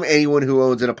assume anyone who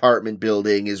owns an apartment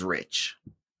building is rich.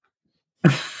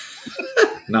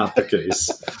 Not the case.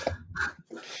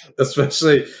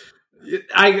 Especially,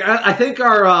 I think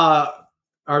our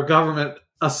government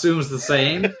assumes the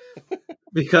same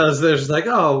because there's like,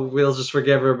 oh, we'll just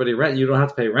forgive everybody rent. You don't have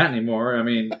to pay rent anymore. I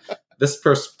mean, this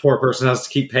poor person has to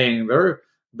keep paying their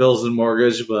bills and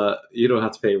mortgage, but you don't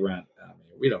have to pay rent. I mean,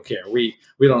 we don't care. We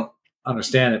don't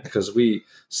understand it because we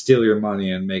steal your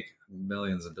money and make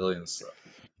millions and billions.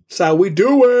 That's how we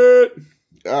do it.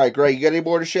 All right, Greg, you got any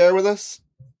more to share with us?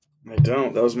 I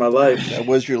don't. That was my life. That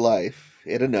was your life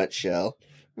in a nutshell.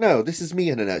 No, this is me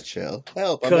in a nutshell.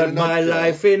 Help! Cut my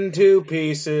life into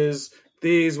pieces.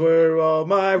 These were all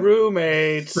my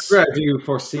roommates. So, Greg, do you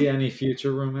foresee any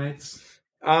future roommates?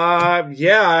 Yeah.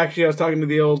 Actually, I was talking to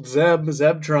the old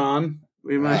Zebtron.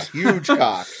 We might huge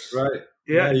cock, right?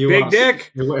 Yeah, big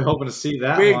dick. You're hoping to see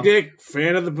that. Big dick,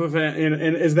 fan of the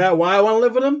and is that why I want to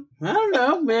live with him? I don't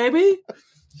know, maybe.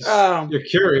 You're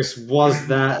curious. Was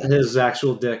that his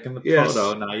actual dick in the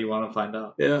photo? Now you want to find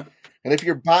out. Yeah. And if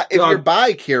you're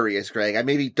bi curious, Greg, I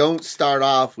maybe don't start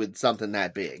off with something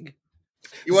that big.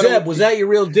 Zeb, was that your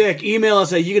real dick? Email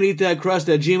us at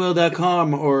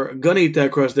youcanneatthatcrust@gmail.com or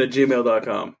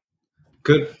gonnaeatthatcrust@gmail.com.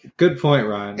 Good point,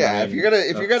 Ryan. Yeah, if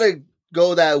you're gonna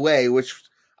go that way, which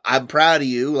I'm proud of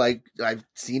you. Like, I've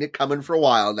seen it coming for a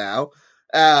while now.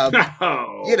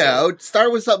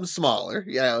 Start with something smaller.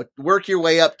 Work your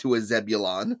way up to a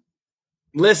Zebulon.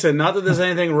 Listen, not that there's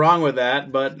anything wrong with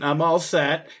that, but I'm all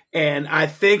set. And I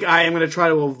think I am going to try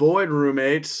to avoid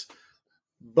roommates.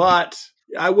 But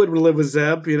I would live with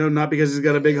Zeb, not because he's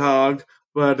got a big hog,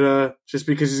 but just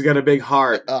because he's got a big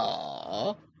heart.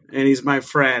 Aww. And he's my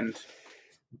friend.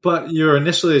 But you're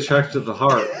initially attracted to the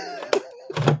heart.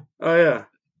 Oh, yeah.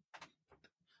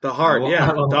 The heart,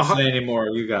 yeah. I don't say anymore.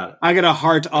 You got it. I got a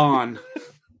heart on.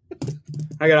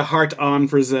 I got a heart on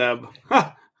for Zeb.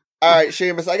 Ha! All right,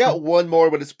 Seamus, I got one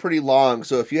more, but it's pretty long.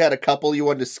 So if you had a couple you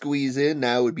wanted to squeeze in,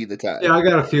 now would be the time. Yeah, I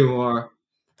got a few more.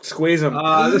 Squeeze them.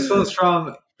 This one's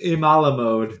from Imala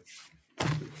Mode.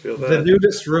 The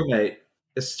nudist roommate.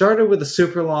 It started with the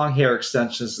super long hair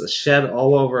extensions that shed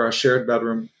all over our shared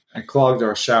bedroom and clogged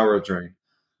our shower drain.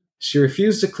 She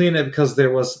refused to clean it because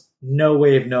there was no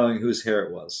way of knowing whose hair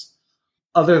it was.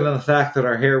 other than the fact that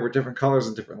our hair were different colors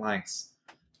and different lengths.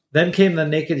 Then came the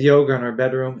naked yoga in our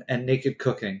bedroom and naked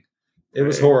cooking. It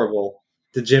was horrible.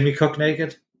 Did Jimmy cook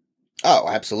naked? Oh,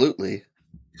 absolutely.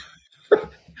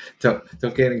 Don't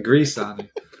get any grease on you.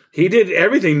 He did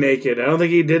everything naked. I don't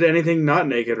think he did anything not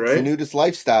naked, right? It's a nudist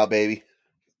lifestyle, baby.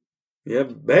 Yeah,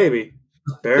 baby.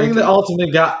 The thing that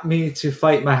ultimately got me to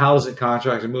fight my housing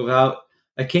contract and move out,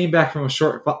 I came back from a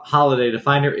short holiday to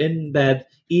find her in bed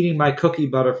eating my cookie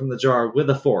butter from the jar with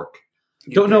a fork.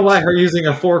 Don't know why her using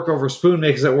a fork over a spoon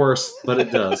makes it worse, but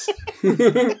it does.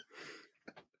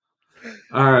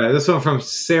 All right, this one from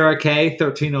Sarah K,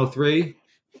 1303.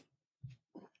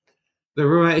 The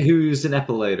roommate who used an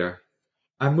epilator.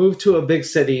 I moved to a big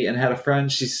city and had a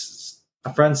friend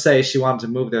say she wanted to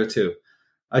move there too.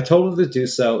 I told her to do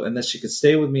so and that she could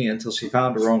stay with me until she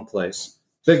found her own place.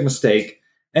 Big mistake.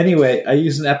 Anyway, I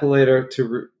used an epilator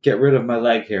to get rid of my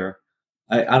leg hair.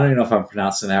 I don't even know if I'm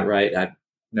pronouncing that right. I've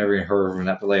never even heard of an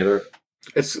epilator.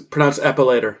 It's pronounced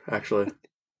epilator, actually.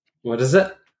 What is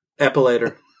it?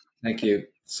 Epilator. Thank you.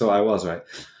 So I was right.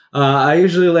 I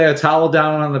usually lay a towel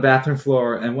down on the bathroom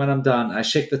floor, and when I'm done, I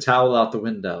shake the towel out the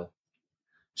window.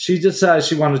 She decided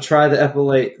she wanted to try the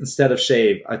epilate instead of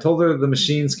shave. I told her the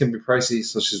machines can be pricey,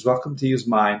 so she's welcome to use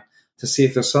mine to see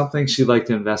if there's something she'd like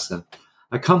to invest in.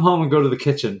 I come home and go to the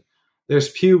kitchen. There's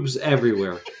pubes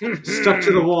everywhere, stuck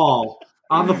to the wall,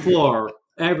 on the floor,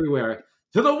 everywhere.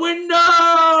 To the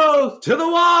window! To the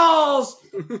walls!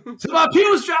 To my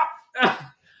pubes drop!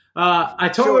 I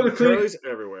told her to clean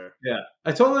everywhere. Yeah,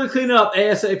 I told her to clean it up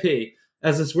ASAP,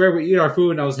 as it's where we eat our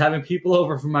food, and I was having people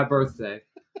over for my birthday.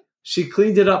 She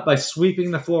cleaned it up by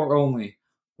sweeping the floor only.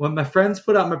 When my friends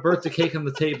put out my birthday cake on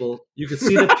the table, you could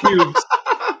see the pubes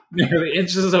nearly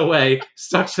inches away,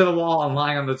 stuck to the wall and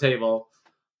lying on the table.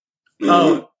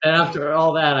 Oh, and after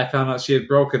all that, I found out she had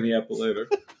broken the epilator.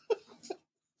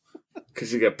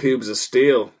 Because you got pubes of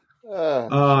steel.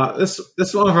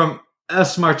 This one from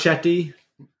S. Marchetti,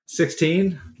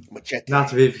 16. Machete. Not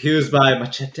to be confused by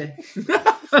Machete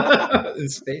in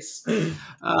space.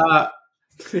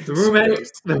 The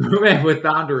roommate with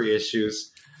boundary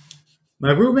issues.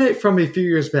 My roommate from a few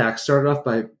years back started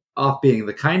off being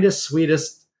the kindest,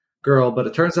 sweetest girl, but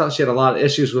it turns out she had a lot of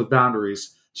issues with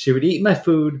boundaries. She would eat my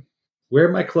food, wear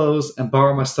my clothes, and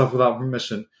borrow my stuff without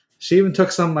permission. She even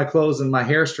took some of my clothes and my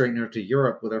hair straightener to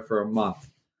Europe with her for a month.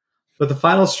 But the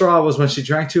final straw was when she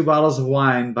drank 2 bottles of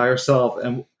wine by herself,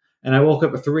 and I woke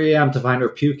up at 3 a.m. to find her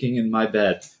puking in my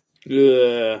bed.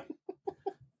 Yeah.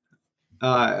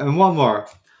 And one more.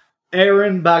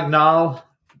 Aaron Bagnall,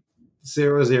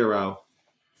 00.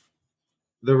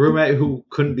 The roommate who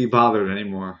couldn't be bothered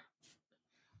anymore.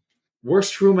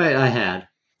 Worst roommate I had.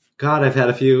 God, I've had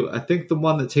a few. I think the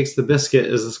one that takes the biscuit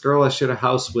is this girl I shared a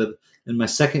house with in my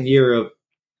second year of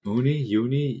UNI.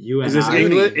 Is this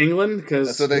England? Because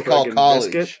that's what they call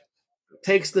college. Biscuit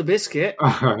takes the biscuit.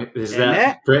 All right. Is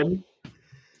that Britain?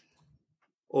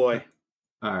 Oi.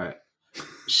 All right.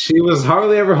 She was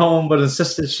hardly ever home, but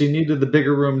insisted she needed the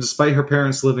bigger room despite her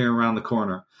parents living around the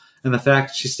corner, and the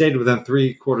fact she stayed with them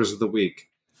 3/4 of the week.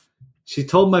 She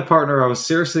told my partner I was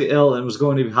seriously ill and was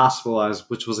going to be hospitalized,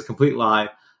 which was a complete lie.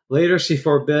 Later, she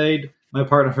forbade my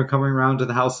partner from coming around to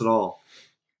the house at all.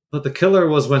 But the killer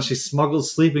was when she smuggled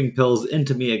sleeping pills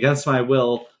into me against my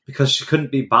will because she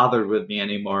couldn't be bothered with me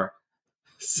anymore.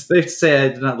 Safe to say I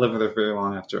did not live with her very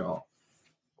long after all.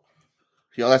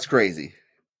 Yo, that's crazy.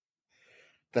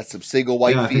 That's some single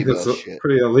white female shit.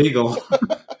 Pretty illegal.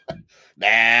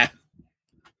 Nah.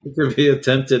 It could be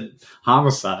attempted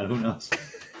homicide. Who knows?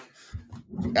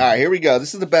 All right, here we go.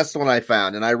 This is the best one I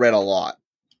found, and I read a lot.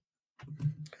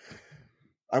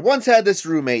 I once had this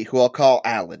roommate who I'll call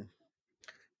Alan.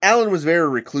 Alan was very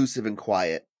reclusive and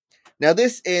quiet. Now,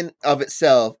 this in of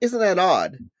itself isn't that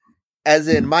odd. As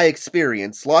in my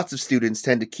experience, lots of students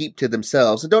tend to keep to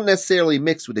themselves and don't necessarily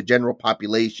mix with the general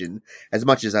population as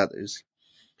much as others.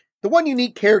 The one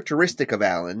unique characteristic of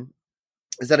Alan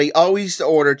is that he always used to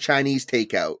order Chinese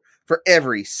takeout for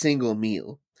every single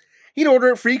meal. He'd order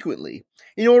it frequently.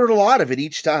 He ordered a lot of it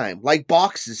each time, like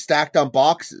boxes stacked on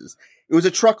boxes. It was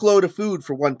a truckload of food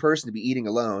for one person to be eating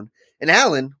alone, and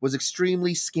Alan was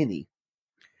extremely skinny.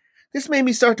 This made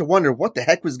me start to wonder what the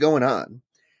heck was going on.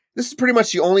 This is pretty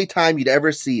much the only time you'd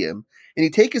ever see him, and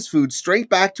he'd take his food straight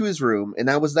back to his room, and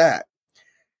that was that.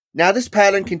 Now, this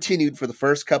pattern continued for the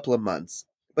first couple of months,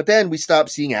 but then we stopped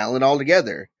seeing Alan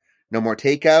altogether. No more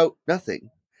takeout, nothing.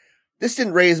 This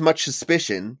didn't raise much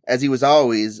suspicion, as he was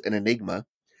always an enigma.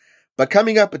 But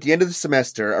coming up at the end of the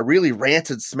semester, a really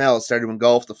rancid smell started to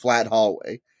engulf the flat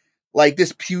hallway. Like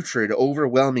this putrid,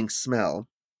 overwhelming smell.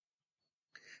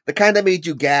 The kind that made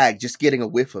you gag just getting a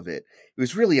whiff of it. It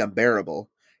was really unbearable.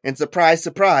 And surprise,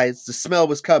 surprise, the smell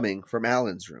was coming from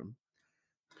Alan's room.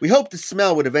 We hoped the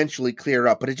smell would eventually clear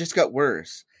up, but it just got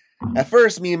worse. At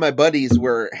first, me and my buddies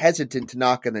were hesitant to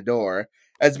knock on the door,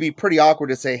 as it'd be pretty awkward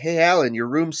to say, "Hey, Alan, your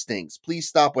room stinks. Please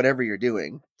stop whatever you're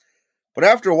doing." But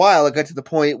after a while, it got to the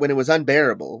point when it was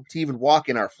unbearable to even walk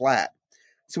in our flat.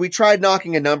 So we tried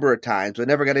knocking a number of times, but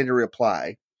never got any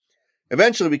reply.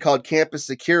 Eventually, we called campus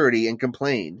security and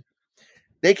complained.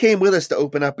 They came with us to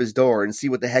open up his door and see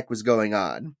what the heck was going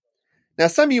on. Now,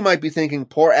 some of you might be thinking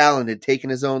poor Alan had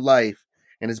taken his own life,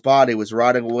 and his body was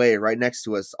rotting away right next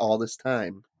to us all this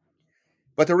time.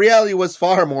 But the reality was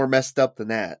far more messed up than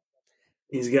that.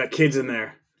 He's got kids in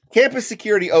there. Campus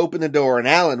security opened the door, and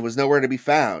Alan was nowhere to be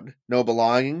found. No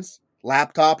belongings,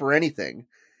 laptop, or anything.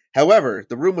 However,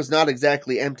 the room was not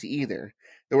exactly empty either.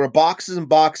 There were boxes and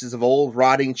boxes of old,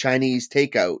 rotting Chinese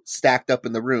takeout stacked up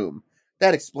in the room.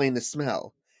 That explained the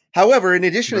smell. However, in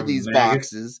addition to these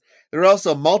boxes, there were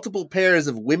also multiple pairs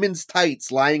of women's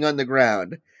tights lying on the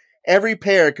ground. Every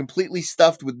pair completely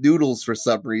stuffed with noodles for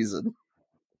some reason.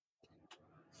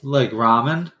 Like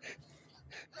ramen?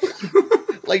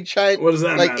 Like China, What does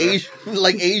that matter?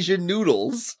 like Asian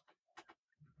noodles.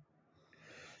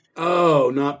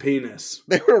 Oh, not penis.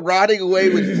 They were rotting away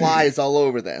with flies all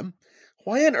over them.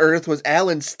 Why on earth was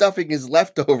Alan stuffing his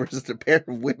leftovers in a pair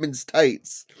of women's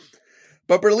tights?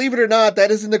 But believe it or not,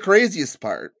 that isn't the craziest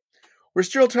part. We're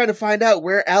still trying to find out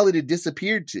where Alan had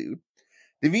disappeared to.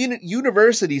 The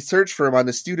university searched for him on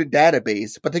the student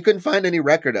database, but they couldn't find any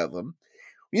record of him.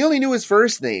 We only knew his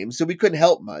first name, so we couldn't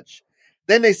help much.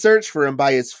 Then they searched for him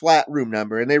by his flat room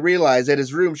number, and they realized that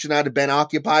his room should not have been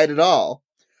occupied at all.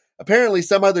 Apparently,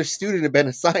 some other student had been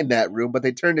assigned that room, but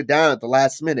they turned it down at the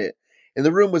last minute, and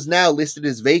the room was now listed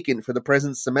as vacant for the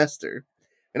present semester.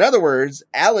 In other words,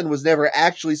 Alan was never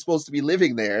actually supposed to be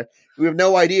living there. We have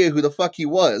no idea who the fuck he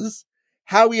was,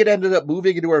 how he had ended up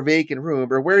moving into our vacant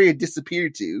room, or where he had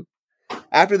disappeared to.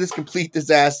 After this complete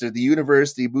disaster, the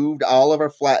university moved all of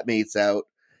our flatmates out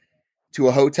to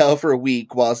a hotel for a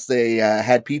week whilst they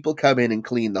had people come in and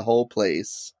clean the whole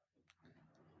place.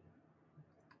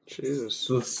 Jesus.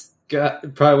 So this guy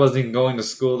probably wasn't even going to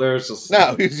school there.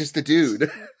 No, he was just a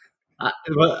dude.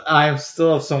 But I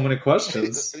still have so many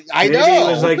questions. I Maybe know.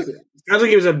 He was like, sounds like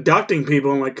he was abducting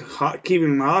people and like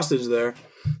keeping them hostage there.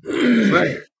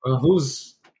 Right. Well,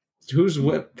 whose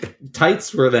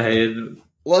tights were they?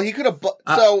 Well, he could have.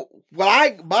 So, well,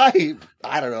 I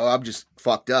don't know. I'm just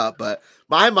fucked up, but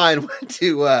my mind went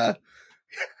to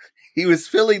he was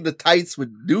filling the tights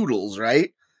with noodles,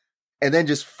 right? And then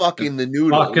just fucking the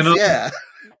noodles. Fucking yeah.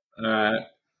 All right.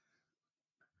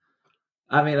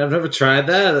 I mean, I've never tried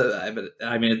that.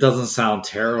 I mean, it doesn't sound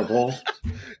terrible.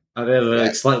 Are they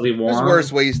like slightly warm? There's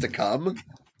worse ways to come.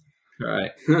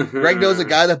 Right. Greg knows a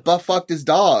guy that butt fucked his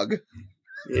dog.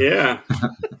 Yeah.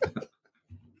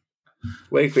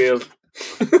 Wakefield.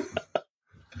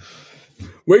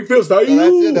 Wakefield, style. So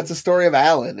that's it. That's the story of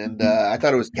Alan, and I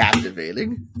thought it was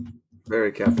captivating.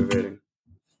 Very captivating.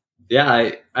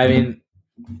 Yeah, I mean,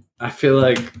 I feel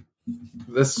like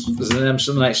this is an M.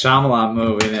 Night Shyamalan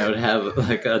movie, and it would have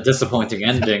like a disappointing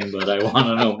ending, but I want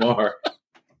to know more.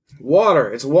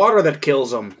 Water. It's water that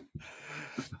kills them.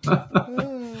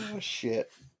 Oh, shit.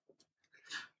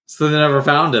 So they never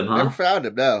found him, huh? Never found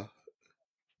him, no.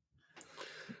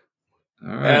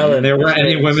 All right. Alan, there weren't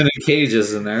any women in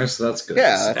cages in there, so that's good.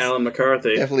 Yeah, that's Alan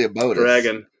McCarthy. definitely a bonus.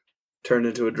 Dragon. Turned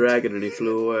into a dragon and he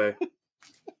flew away.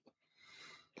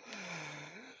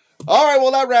 All right,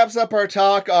 well, that wraps up our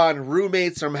talk on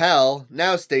Roommates from Hell.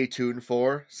 Now stay tuned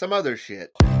for some other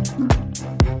shit.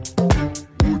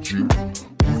 Would you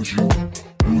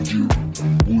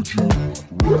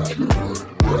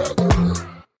rather?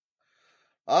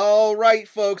 All right,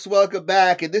 folks, welcome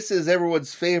back. And this is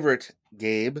everyone's favorite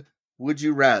game, Would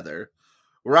You Rather,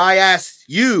 where I ask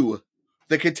you,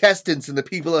 the contestants and the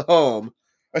people at home,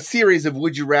 a series of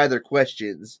Would You Rather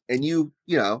questions. And you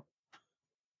know,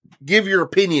 give your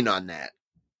opinion on that.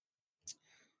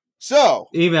 So,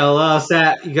 email us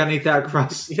at you got any that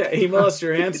cross. Yeah, email us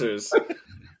your answers.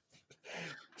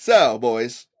 So,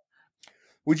 boys,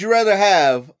 would you rather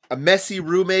have a messy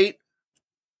roommate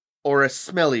or a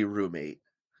smelly roommate?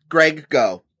 Greg,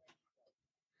 go.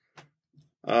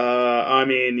 I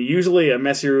mean, usually a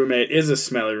messy roommate is a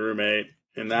smelly roommate,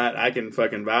 and that I can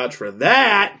fucking vouch for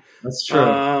that. That's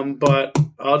true. But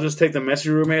I'll just take the messy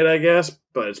roommate, I guess.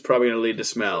 But it's probably going to lead to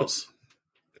smells.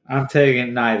 I'm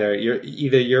taking neither.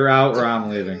 You're out or I'm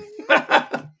leaving.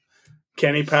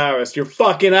 Kenny Powers, you're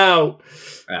fucking out.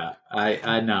 Yeah,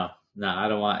 I know. No, I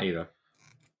don't want either.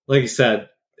 Like you said,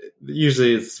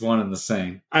 Usually it's one and the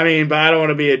same. I mean, but I don't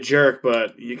want to be a jerk,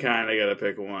 but you kind of got to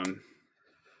pick one.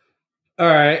 All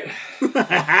right.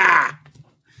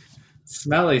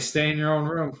 Smelly, stay in your own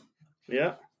room.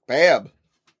 Yeah. Bam.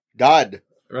 Done.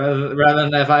 Rather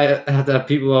than if I have to have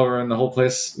people over and the whole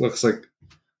place looks like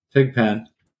pig pen.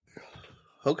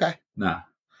 Okay. Nah.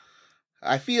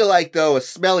 I feel like, though, a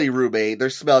smelly roommate, their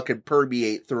smell can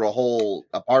permeate through a whole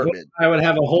apartment. I would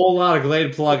have a whole lot of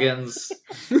Glade plugins.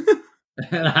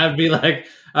 And I'd be like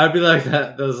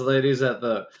that those ladies at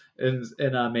the in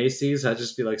Macy's. I'd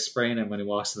just be like spraying him when he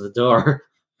walks to the door.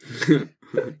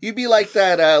 You'd be like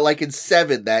that, like in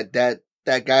Seven, that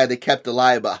guy they kept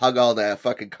alive but hung all the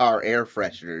fucking car air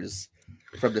fresheners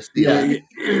from the ceiling.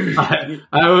 Yeah.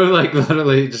 I would like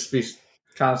literally just be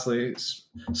constantly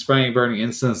spraying burning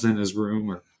incense in his room.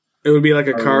 Or it would be like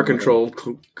a car controlled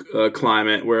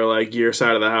climate where like your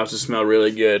side of the house would smell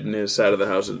really good and his side of the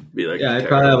house would be like I'd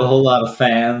probably have a whole lot of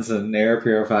fans and air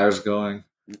purifiers going.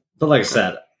 But like I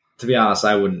said, to be honest,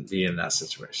 I wouldn't be in that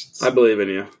situation. So I believe in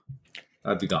you.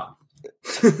 I'd be gone.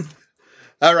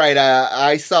 All right,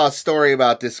 I saw a story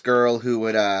about this girl who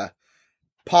would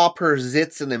pop her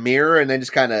zits in the mirror and then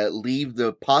just kind of leave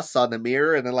the pus on the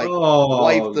mirror and then like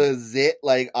wipe the zit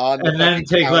like on the and then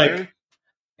take counter. like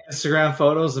Instagram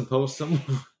photos and post them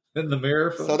in the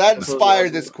mirror. So that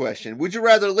inspired this question. Would you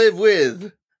rather live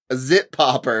with a zit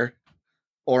popper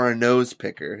or a nose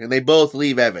picker? And they both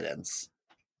leave evidence.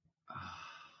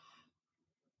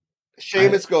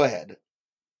 Seamus, go ahead.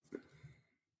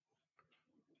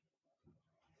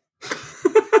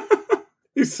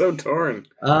 He's so torn.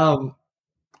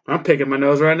 I'm picking my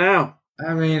nose right now.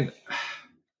 I mean,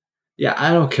 yeah,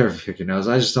 I don't care if you pick your nose.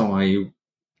 I just don't want you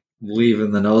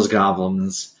leaving the nose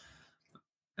goblins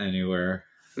anywhere.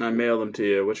 And I mail them to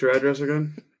you. What's your address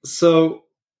again? So,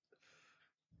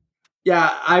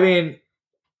 yeah, I mean,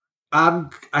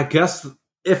 I guess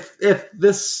if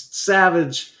this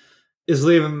savage is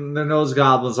leaving their nose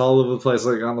goblins all over the place,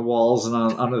 like on the walls and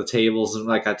under the tables, and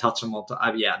like I touch them all the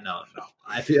time. Yeah, no.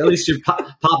 At least you're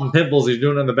popping pimples. You're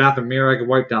doing it in the bathroom mirror. I can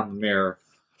wipe down the mirror.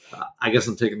 I guess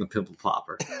I'm taking the pimple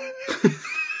popper.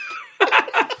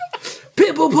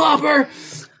 Pimple popper!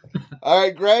 All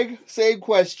right, Greg, same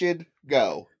question.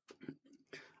 Go.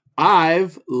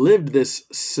 I've lived this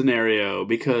scenario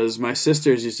because my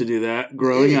sisters used to do that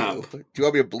growing up. Do you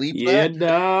want me to bleep that? No.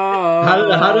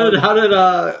 How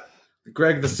did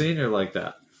Greg the Senior like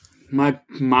that? My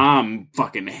mom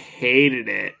fucking hated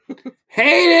it.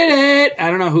 Hated it! I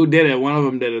don't know who did it. One of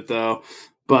them did it, though.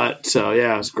 But, so,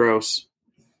 yeah, it's gross.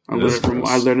 I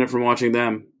learned it from watching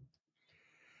them.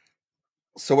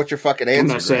 So what's your fucking answer, I'm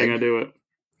not saying Greg? I do it.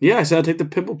 Yeah, I said I'll take the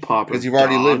pimple popper. Because you've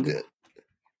already lived it.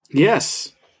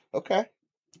 Yes. Okay.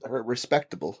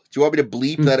 Respectable. Do you want me to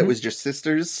bleep that it was your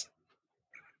sisters?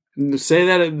 Say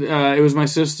that it was my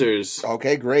sisters.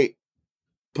 Okay, great.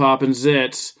 Popping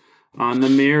zits on the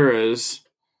mirrors.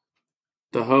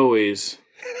 The hoies.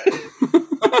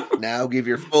 Now give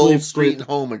your full street and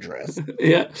home address.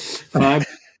 Yeah. 5.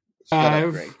 Shut up,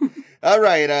 Greg. All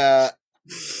right.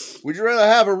 Would you rather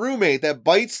have a roommate that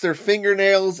bites their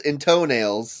fingernails and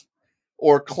toenails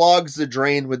or clogs the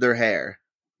drain with their hair?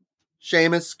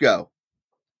 Seamus, go.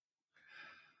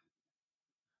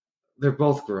 They're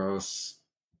both gross.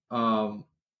 But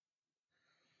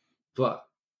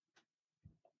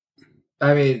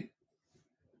I mean,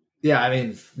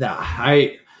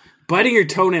 biting your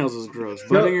toenails is gross.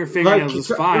 Biting your fingernails is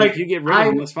fine. If you get rid of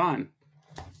them, that's fine.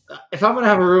 If I'm gonna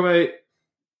have a roommate,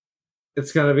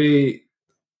 it's gonna be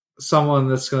someone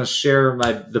that's gonna share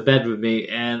the bed with me,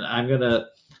 and I know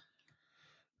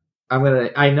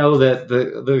that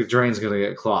the drain's gonna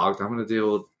get clogged. I'm gonna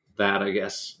deal with that, I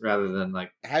guess, rather than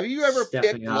like. Have you ever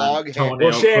picked log hair?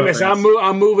 Well, Seamus,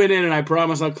 I'm moving in, and I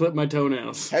promise I'll clip my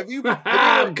toenails. Have you?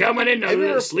 I'm coming in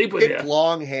to sleep with you.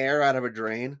 Long hair out of a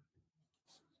drain.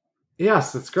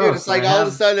 Yes, it's gross. Dude, it's like all of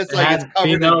a sudden it's like it's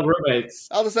covered in roommates.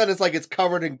 All of a sudden it's like it's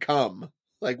covered in cum.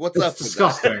 Like what's up? It's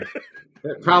disgusting.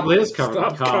 It probably is covered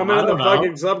in cum.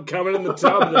 Stop coming in the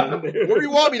tub, then, dude. Where do you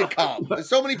want me to come? There's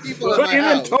so many people in my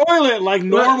house. The toilet like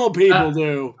normal people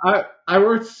do. I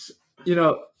worked,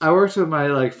 I worked with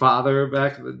my father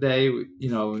back in the day.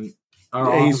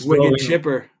 He's wicked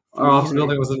chipper. Our office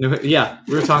building was a new. Yeah,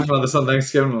 we were talking about this on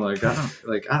Thanksgiving. We're like,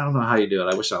 I don't know how you do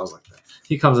it. I wish I was like that.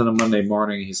 He comes in a Monday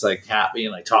morning. He's like happy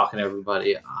and like talking to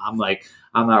everybody. I'm like,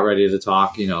 I'm not ready to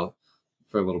talk,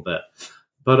 for a little bit.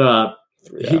 But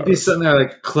he'd be sitting there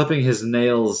like clipping his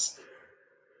nails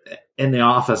in the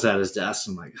office at his desk.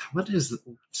 I'm like, what is?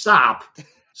 Stop!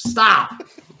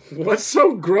 What's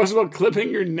so gross about clipping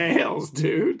your nails,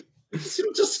 dude?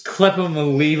 Just clip them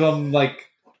and leave them like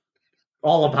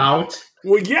all about.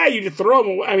 Well, yeah, you just throw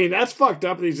them away. I mean, that's fucked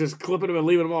up. He's just clipping them and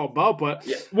leaving them all about. But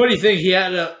What do you think? He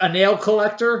had a nail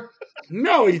collector?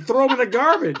 no, you throw them in the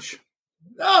garbage.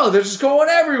 No, they're just going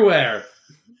everywhere.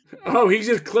 Oh, he's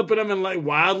just clipping them and like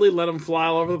wildly let them fly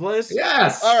all over the place.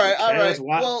 Yes. All right. that's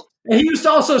wild. Well, And he used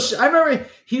to also. I remember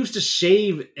he used to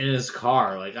shave in his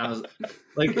car, like on his,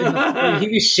 like he'd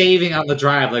be shaving on the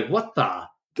drive. Like what the?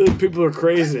 Those people are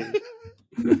crazy.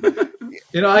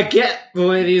 You know, I get the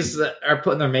ladies that are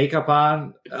putting their makeup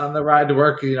on the ride to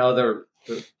work. You know,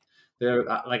 they're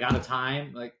like out of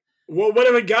time. Like, Well, what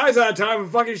if a guy's out of time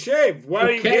and fucking shave? Why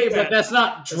do you okay, get that? but that's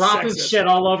not dropping sexist. shit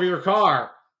all over your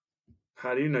car.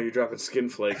 How do you know you're dropping skin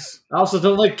flakes? I also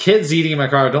don't like kids eating in my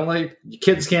car. Don't like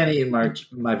kids can't eat in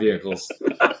my vehicles.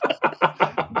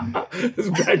 It's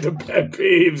back to pet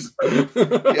peeves.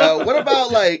 yeah. What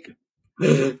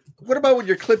about when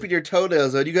you're clipping your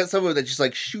toenails? Though, you got someone that just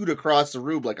like shoot across the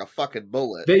room like a fucking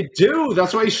bullet. They do.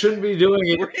 That's why you shouldn't be doing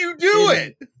it. Where do you do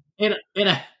it?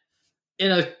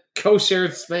 In a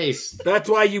co-shared space. That's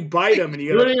why you bite them and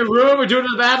you Do it in your room, or do it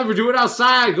in the bathroom, or do it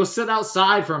outside. Go sit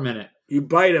outside for a minute. You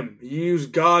bite them. You use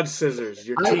God's scissors,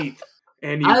 your teeth,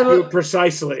 and you do it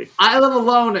precisely. I live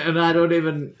alone, and I don't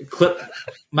even clip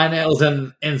my nails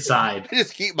inside. I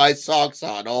just keep my socks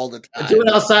on all the I time. do it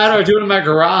outside, or I do it in my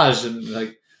garage, and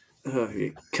like,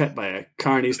 You cut by a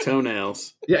carny's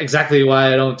toenails. yeah, exactly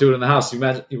why I don't do it in the house. You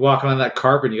imagine you walk on that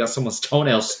carpet, and you got someone's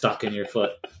toenail stuck in your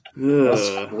foot. That's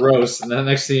Ugh. gross. And then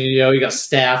next thing you know, you got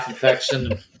staph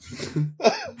infection.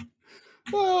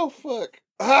 Oh fuck!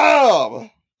 Oh,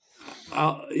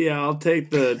 I'll take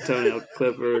the toenail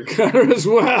clipper cutter as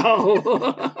well.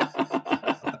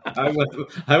 I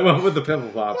went with the pimple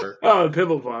popper. Oh, the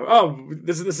pimple popper. Oh,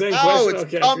 this is the same question. it's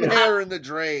Okay. cum hair in the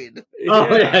drain. Oh,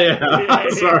 yeah.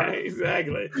 Sorry.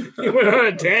 Exactly. You went on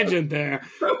a tangent there.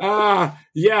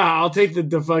 Yeah, I'll take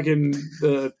the fucking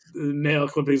the nail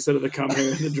clipping instead of the cum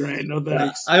hair in the drain. No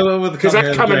thanks. I went with the Because cum I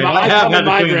hair come in drain. my had to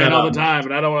clean drain that all up. the time,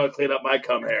 and I don't want to clean up my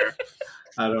cum hair.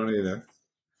 I don't either.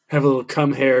 Have a little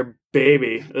cum hair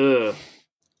baby. Ugh.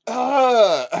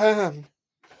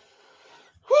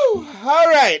 Whew, all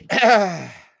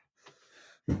right.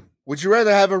 Would you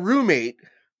rather have a roommate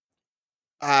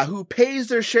who pays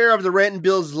their share of the rent and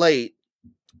bills late,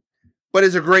 but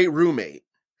is a great roommate?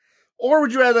 Or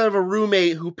would you rather have a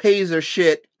roommate who pays their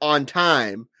shit on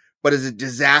time, but is a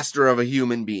disaster of a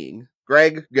human being?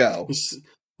 Greg, go.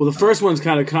 Well, the first one's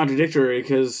kind of contradictory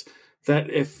because that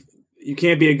if you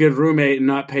can't be a good roommate and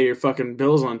not pay your fucking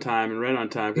bills on time and rent on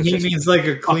time. He means like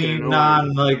a clean,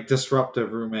 annoying.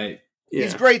 disruptive roommate. Yeah.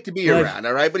 He's great to be around,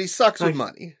 all right? But he sucks with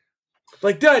money.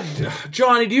 Like, Dad,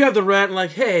 Johnny, do you have the rent?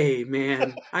 Like, hey,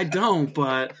 man, I don't,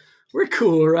 but we're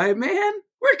cool, right, man?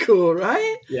 We're cool,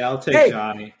 right? Yeah, I'll take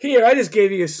Johnny. Here, I just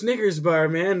gave you a Snickers bar,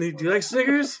 man. Do you like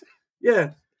Snickers?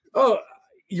 Yeah. Oh,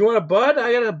 you want a bud?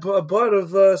 I got a bud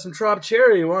of some Trop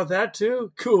Cherry. You want that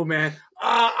too? Cool, man.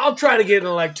 I'll try to get it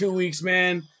in like 2 weeks,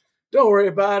 man. Don't worry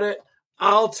about it.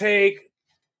 I'll take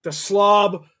the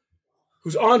slob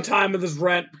who's on time with his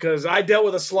rent because I dealt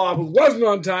with a slob who wasn't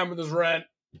on time with his rent.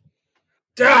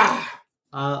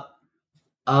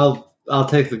 I'll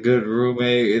take the good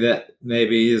roommate that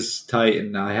maybe is tight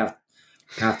and I have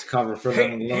to cover for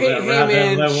them a little bit rather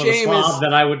than live with a slob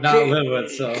that I would not live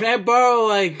with. So can I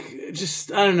borrow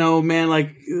just I don't know, man,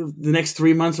 like the next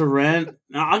 3 months of rent?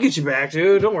 No, I'll get you back,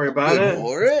 dude. Don't worry about it.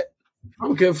 For it?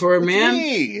 I'm good for it,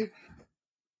 man.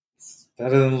 It's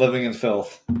better than living in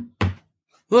filth.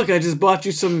 Look, I just bought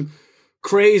you some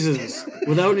craisins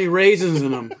without any raisins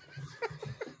in them.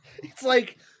 It's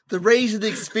like the raisin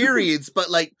experience, but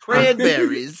like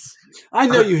cranberries. I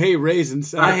know you hate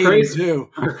raisins. I hate them too.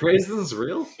 Are raisins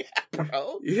real? Yeah,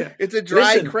 bro. Yeah. It's a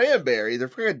dried cranberry. They're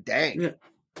freaking dank. Yeah.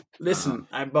 Listen,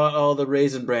 I bought all the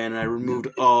Raisin Bran and I removed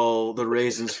all the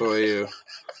raisins for you.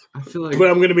 I feel like But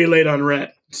I'm going to be late on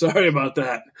rent. Sorry about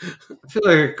that. I feel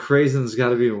like a craisin's got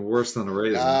to be even worse than a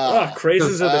raisin.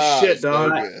 Craisins are the shit,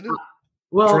 dog.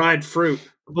 Well, dried fruit.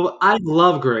 But I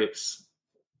love grapes.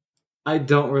 I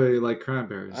don't really like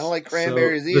cranberries. I don't like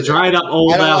cranberries either. The dried up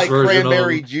old I don't ass like version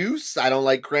cranberry of juice. I don't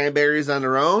like cranberries on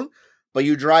their own. But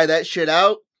you dry that shit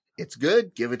out, it's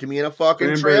good. Give it to me in a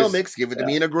fucking trail mix. Give it to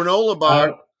me in a granola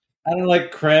bar. I don't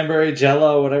like cranberry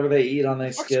jello, whatever they eat on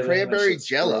Thanksgiving. Cranberry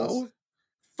jello?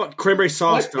 Fuck cranberry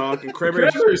sauce, dog. And cranberry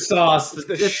sauce. It's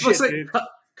the It shit, looks like dude.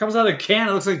 comes out of a can.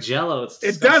 It looks like jello.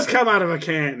 It does come out of a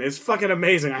can. It's fucking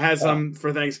amazing. I had some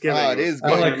for Thanksgiving. Oh, it is I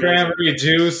don't like good. cranberry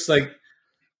juice. Like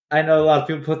I know a lot of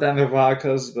people put that in their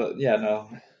vodkas, but yeah, no,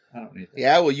 I don't need that.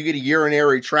 Yeah, well, you get a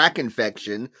urinary tract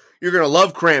infection. You're going to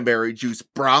love cranberry juice,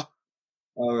 brah.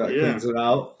 Oh, that cleans it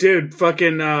out. Dude,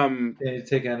 fucking Can you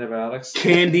take antibiotics?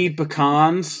 candied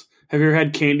pecans. Have you ever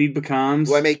had candied pecans?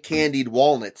 Well, I make candied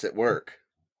walnuts at work.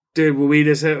 Dude,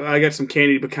 I got some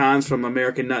candied pecans from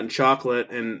American Nut and Chocolate,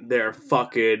 and they're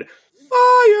fucking fire.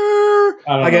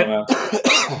 I don't know,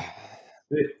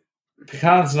 man.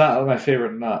 Pecan's not my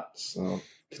favorite nut, so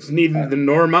It's neither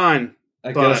nor mine.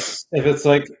 I guess if it's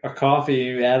like a coffee,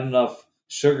 you add enough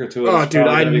sugar to it. Oh, dude,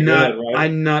 I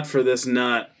right? nut for this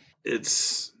nut.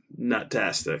 It's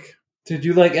nut-tastic. Dude,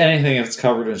 you like anything if it's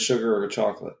covered in sugar or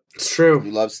chocolate. It's true.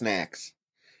 You love snacks.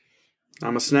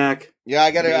 I'm a snack. Yeah,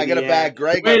 I got a bag.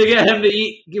 Greg, Way to get him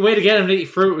to eat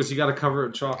fruit was you got to cover it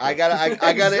in chocolate.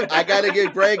 I gotta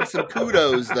give Greg some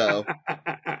kudos though.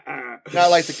 Not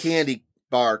like the candy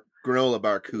bar, granola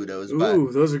bar kudos, but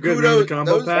ooh, those are good. kudos,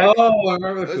 Combo those, pack. Oh, I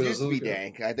remember those kudos. used to be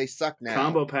dank. They suck now.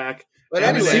 Combo pack. But I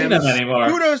haven't anyway, seen them anymore.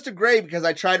 kudos to Greg because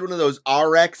I tried one of those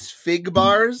RX fig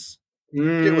bars.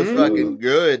 It was fucking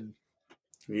good.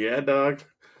 Yeah, dog.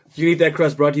 You can eat that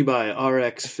crust brought to you by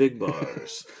RX Fig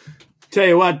Bars. Tell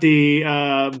you what, the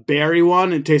berry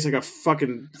one, it tastes like a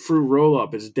fucking fruit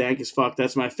roll-up. It's dank as fuck.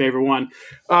 That's my favorite one.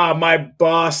 My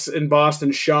boss in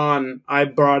Boston, Sean, I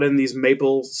brought in these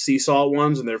maple sea salt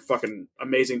ones, and they're fucking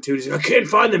amazing, too. He's like, I can't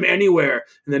find them anywhere.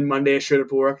 And then Monday I showed up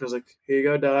to work, and I was like, here you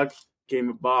go, dog. Gave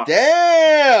him a box.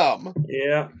 Damn!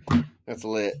 Yeah. That's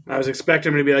lit. I was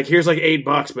expecting him to be like, here's like $8,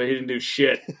 but he didn't do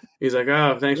shit. He's like,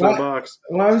 oh, thanks for the box.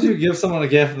 Why would you give someone a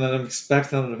gift and then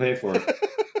expect them to pay for it?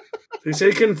 He said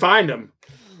he couldn't find them.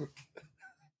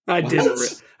 I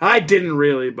didn't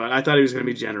really, but I thought he was going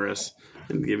to be generous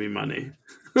and give me money.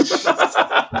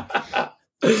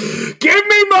 Give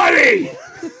me money!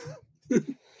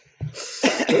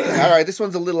 All right, this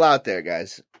one's a little out there,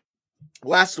 guys.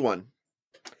 Last one.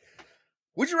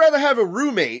 Would you rather have a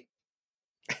roommate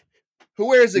who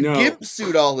wears a gimp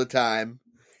suit all the time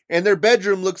and their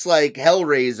bedroom looks like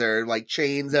Hellraiser, like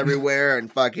chains everywhere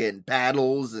and fucking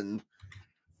paddles,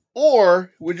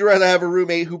 or would you rather have a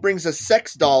roommate who brings a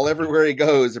sex doll everywhere he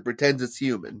goes and pretends it's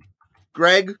human?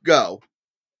 Greg, go.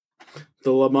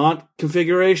 The Lamont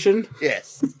configuration?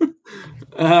 Yes.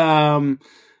 I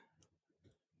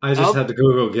just had to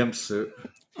Google gimp suit.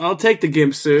 I'll take the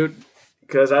gimp suit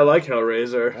because I like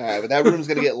Hellraiser. All right, but that room's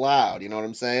gonna get loud. You know what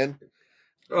I'm saying?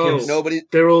 Oh,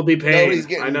 there will be pain. Nobody's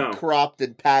getting cropped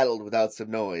and paddled without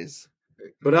some noise.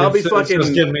 But I'll be fucking.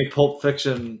 Just give me Pulp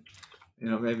Fiction.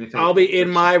 Made me think. I'll be in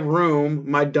my room.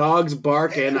 My dog's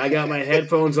barking. I got my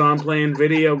headphones on, playing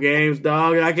video games.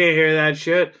 Dog, I can't hear that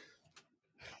shit.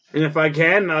 And if I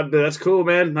can, that's cool,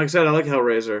 man. Like I said, I like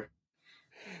Hellraiser.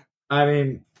 I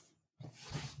mean,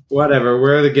 whatever.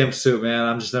 Wear the gimp suit, man.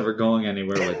 I'm just never going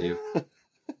anywhere with you.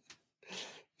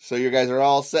 So you guys are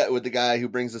all set with the guy who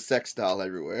brings a sex doll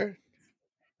everywhere?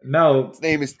 No. His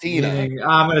name is Tina.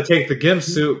 I'm going to take the gimp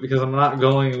suit because I'm not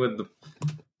going with the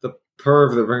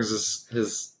perv that brings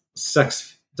his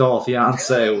sex doll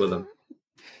fiance with him.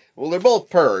 Well, they're both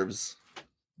pervs.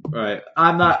 Right.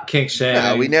 I'm not kink shaming.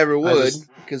 No, we never would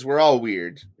because we're all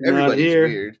weird. Everybody's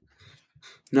weird.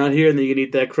 Not here, and then you can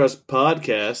eat that crust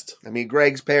podcast. I mean,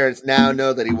 Greg's parents now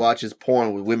know that he watches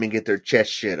porn when women get their chest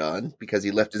shit on because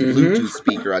he left his Bluetooth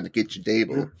speaker on the kitchen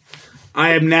table.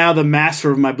 I am now the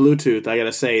master of my Bluetooth. I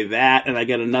gotta say that, and I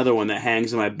got another one that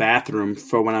hangs in my bathroom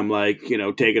for when I'm like,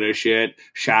 taking a shit,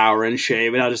 showering,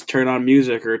 shaving. I'll just turn on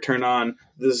music or turn on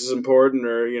This Is Important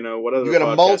or, what other. You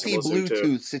got a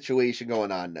multi-Bluetooth situation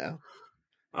going on now.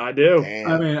 I do. Damn.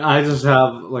 I mean, I just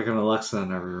have like an Alexa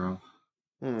in every room.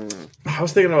 I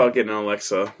was thinking about getting an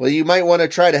Alexa. Well, you might want to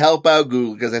try to help out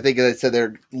Google because I think they said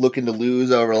they're looking to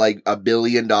lose over like $1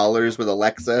 billion with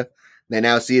Alexa. They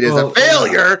now see it as a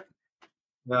failure.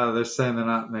 No, they're saying they're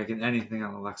not making anything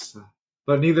on Alexa.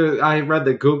 But I read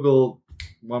that Google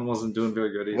one wasn't doing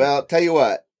very good either. Well, tell you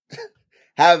what.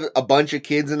 Have a bunch of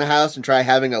kids in the house and try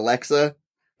having Alexa.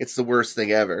 It's the worst thing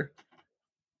ever.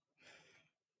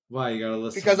 Why, you gotta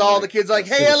listen? Because all the kids are like,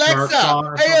 hey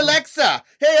Alexa! Hey Alexa!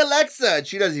 Hey Alexa! And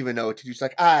she doesn't even know what to do. She's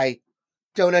like, I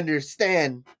don't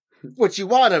understand what you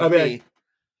want of me. Like,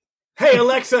 hey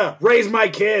Alexa, raise my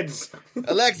kids.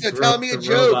 Alexa, tell me a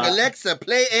joke. Alexa,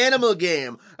 play animal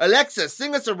game. Alexa,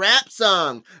 sing us a rap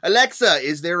song. Alexa,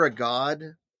 is there a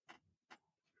God?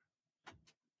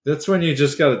 That's when you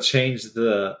just gotta change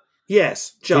the...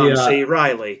 Yes, John C.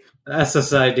 Reilly.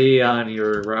 SSID on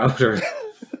your router.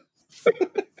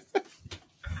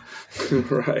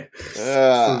 Right.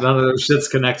 So none of those shit's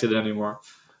connected anymore.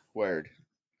 Word.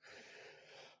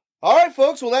 All right,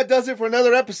 folks. Well, that does it for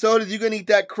another episode of You Gonna Eat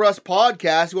That Crust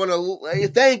podcast. We want to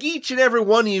thank each and every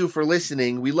one of you for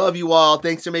listening. We love you all.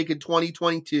 Thanks for making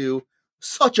 2022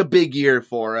 such a big year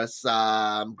for us.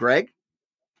 Greg?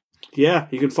 Yeah,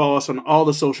 you can follow us on all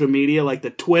the social media, like the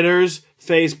Twitters,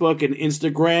 Facebook, and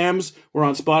Instagrams. We're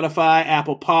on Spotify,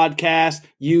 Apple Podcasts,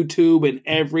 YouTube, and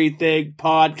everything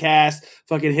podcast.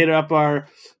 Fucking hit up our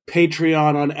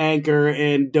Patreon on Anchor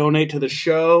and donate to the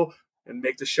show and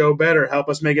make the show better. Help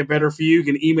us make it better for you. You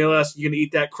can email us, you can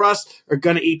eat that crust, or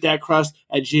gonna eat that crust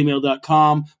at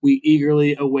gmail.com. We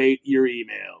eagerly await your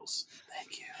emails.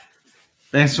 Thank you.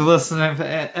 Thanks for listening,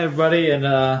 everybody, and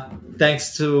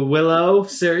thanks to Willow,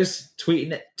 Serious,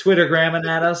 Twittergramming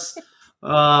at us.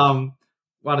 Want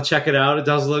to check it out? It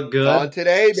does look good. On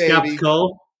today, baby.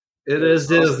 Skeptical. It is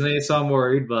Disney, so I'm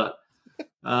worried, but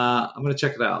I'm going to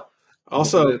check it out.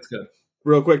 Also, it's good.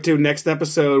 Real quick, too, next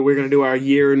episode, we're going to do our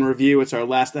year in review. It's our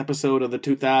last episode of the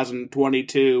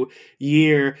 2022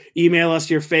 year. Email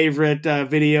us your favorite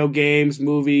video games,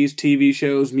 movies, TV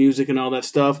shows, music, and all that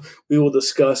stuff. We will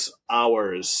discuss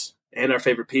ours and our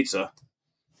favorite pizza.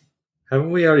 Haven't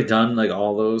we already done, like,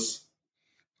 all those?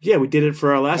 Yeah, we did it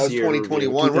for our last year.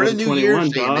 2021. We're in a new year,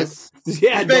 Seamus.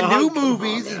 Yeah, there's been new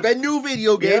movies. There's been new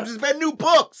video games. There's been new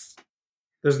books.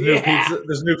 There's new pizza.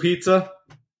 There's new pizza.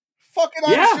 Fucking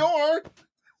I'm sure.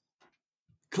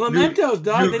 Clemento's,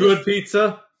 dog. New good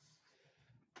pizza?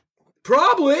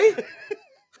 Probably.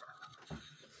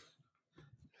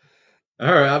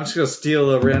 All right, I'm just going to steal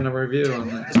a random review on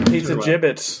that. Pizza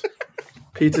gibbets.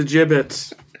 Pizza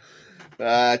gibbets.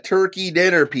 Turkey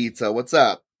dinner pizza. What's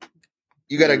up?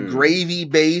 You got a gravy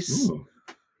base.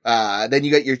 Then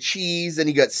you got your cheese. Then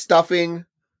you got stuffing,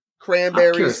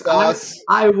 cranberry sauce.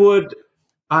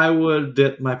 I would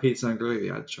dip my pizza in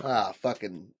gravy. I'd try.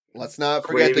 Fucking. Let's not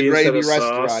forget the gravy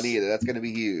restaurant either. That's going to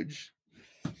be huge.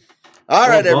 All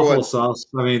right, everyone. Buffalo sauce.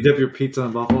 I mean, dip your pizza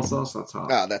in buffalo sauce. That's hot.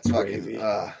 Oh, that's fucking.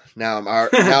 Now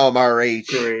I'm RH.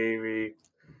 Gravy.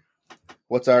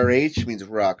 What's RH? It means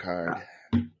rock hard.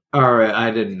 All right,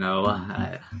 I didn't know.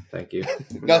 Thank you.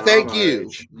 No, thank you.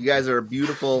 You guys are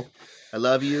beautiful. I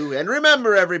love you. And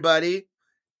remember, everybody,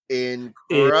 in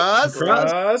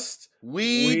crust,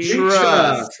 we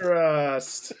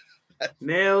trust.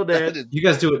 Nailed it. You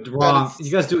guys do it wrong.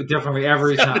 You guys do it differently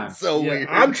every time. So weird.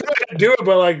 I'm trying to do it,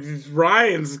 but like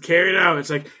Ryan's carried out. It's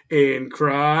like, in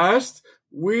crust,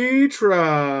 we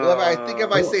trust. Well, I think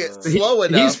if I say it slow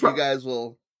enough, you guys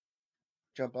will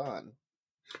jump on.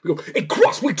 We go, in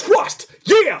crust, we trust.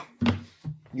 Yeah.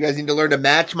 You guys need to learn to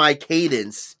match my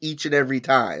cadence each and every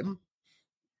time.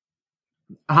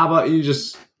 How about you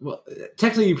just? Well,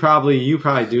 technically, you probably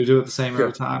do it the same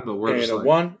every time, but we're and just a like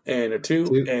 1 and a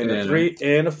 2 and a 3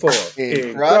 and a 4.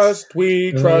 In crust,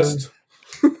 we trust.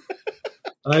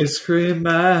 Ice cream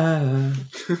man.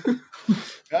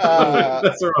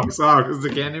 That's the wrong song. Is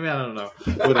it Candyman? I don't know.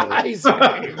 Whatever. Ice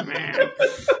cream man.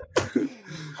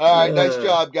 All right, nice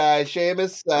job, guys.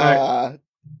 Seamus,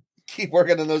 keep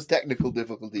working on those technical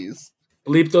difficulties.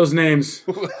 Bleep those names.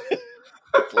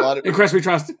 In crust, we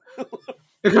trust.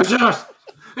 In crust, we trust.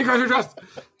 In crust, we trust.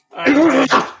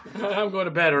 I'm going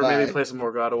to bed, or maybe play some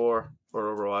more God of War or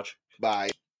Overwatch.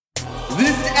 Bye.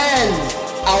 This ends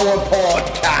our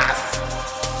podcast.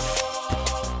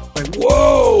 Like,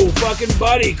 whoa, fucking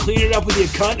buddy, clean it up with your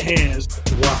cunt hands.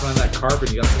 You're walking on that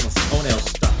carpet, you got someone's toenail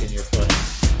stuck in your foot.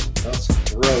 That's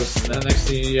gross. And then next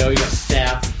thing you know, you got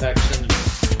staph infection.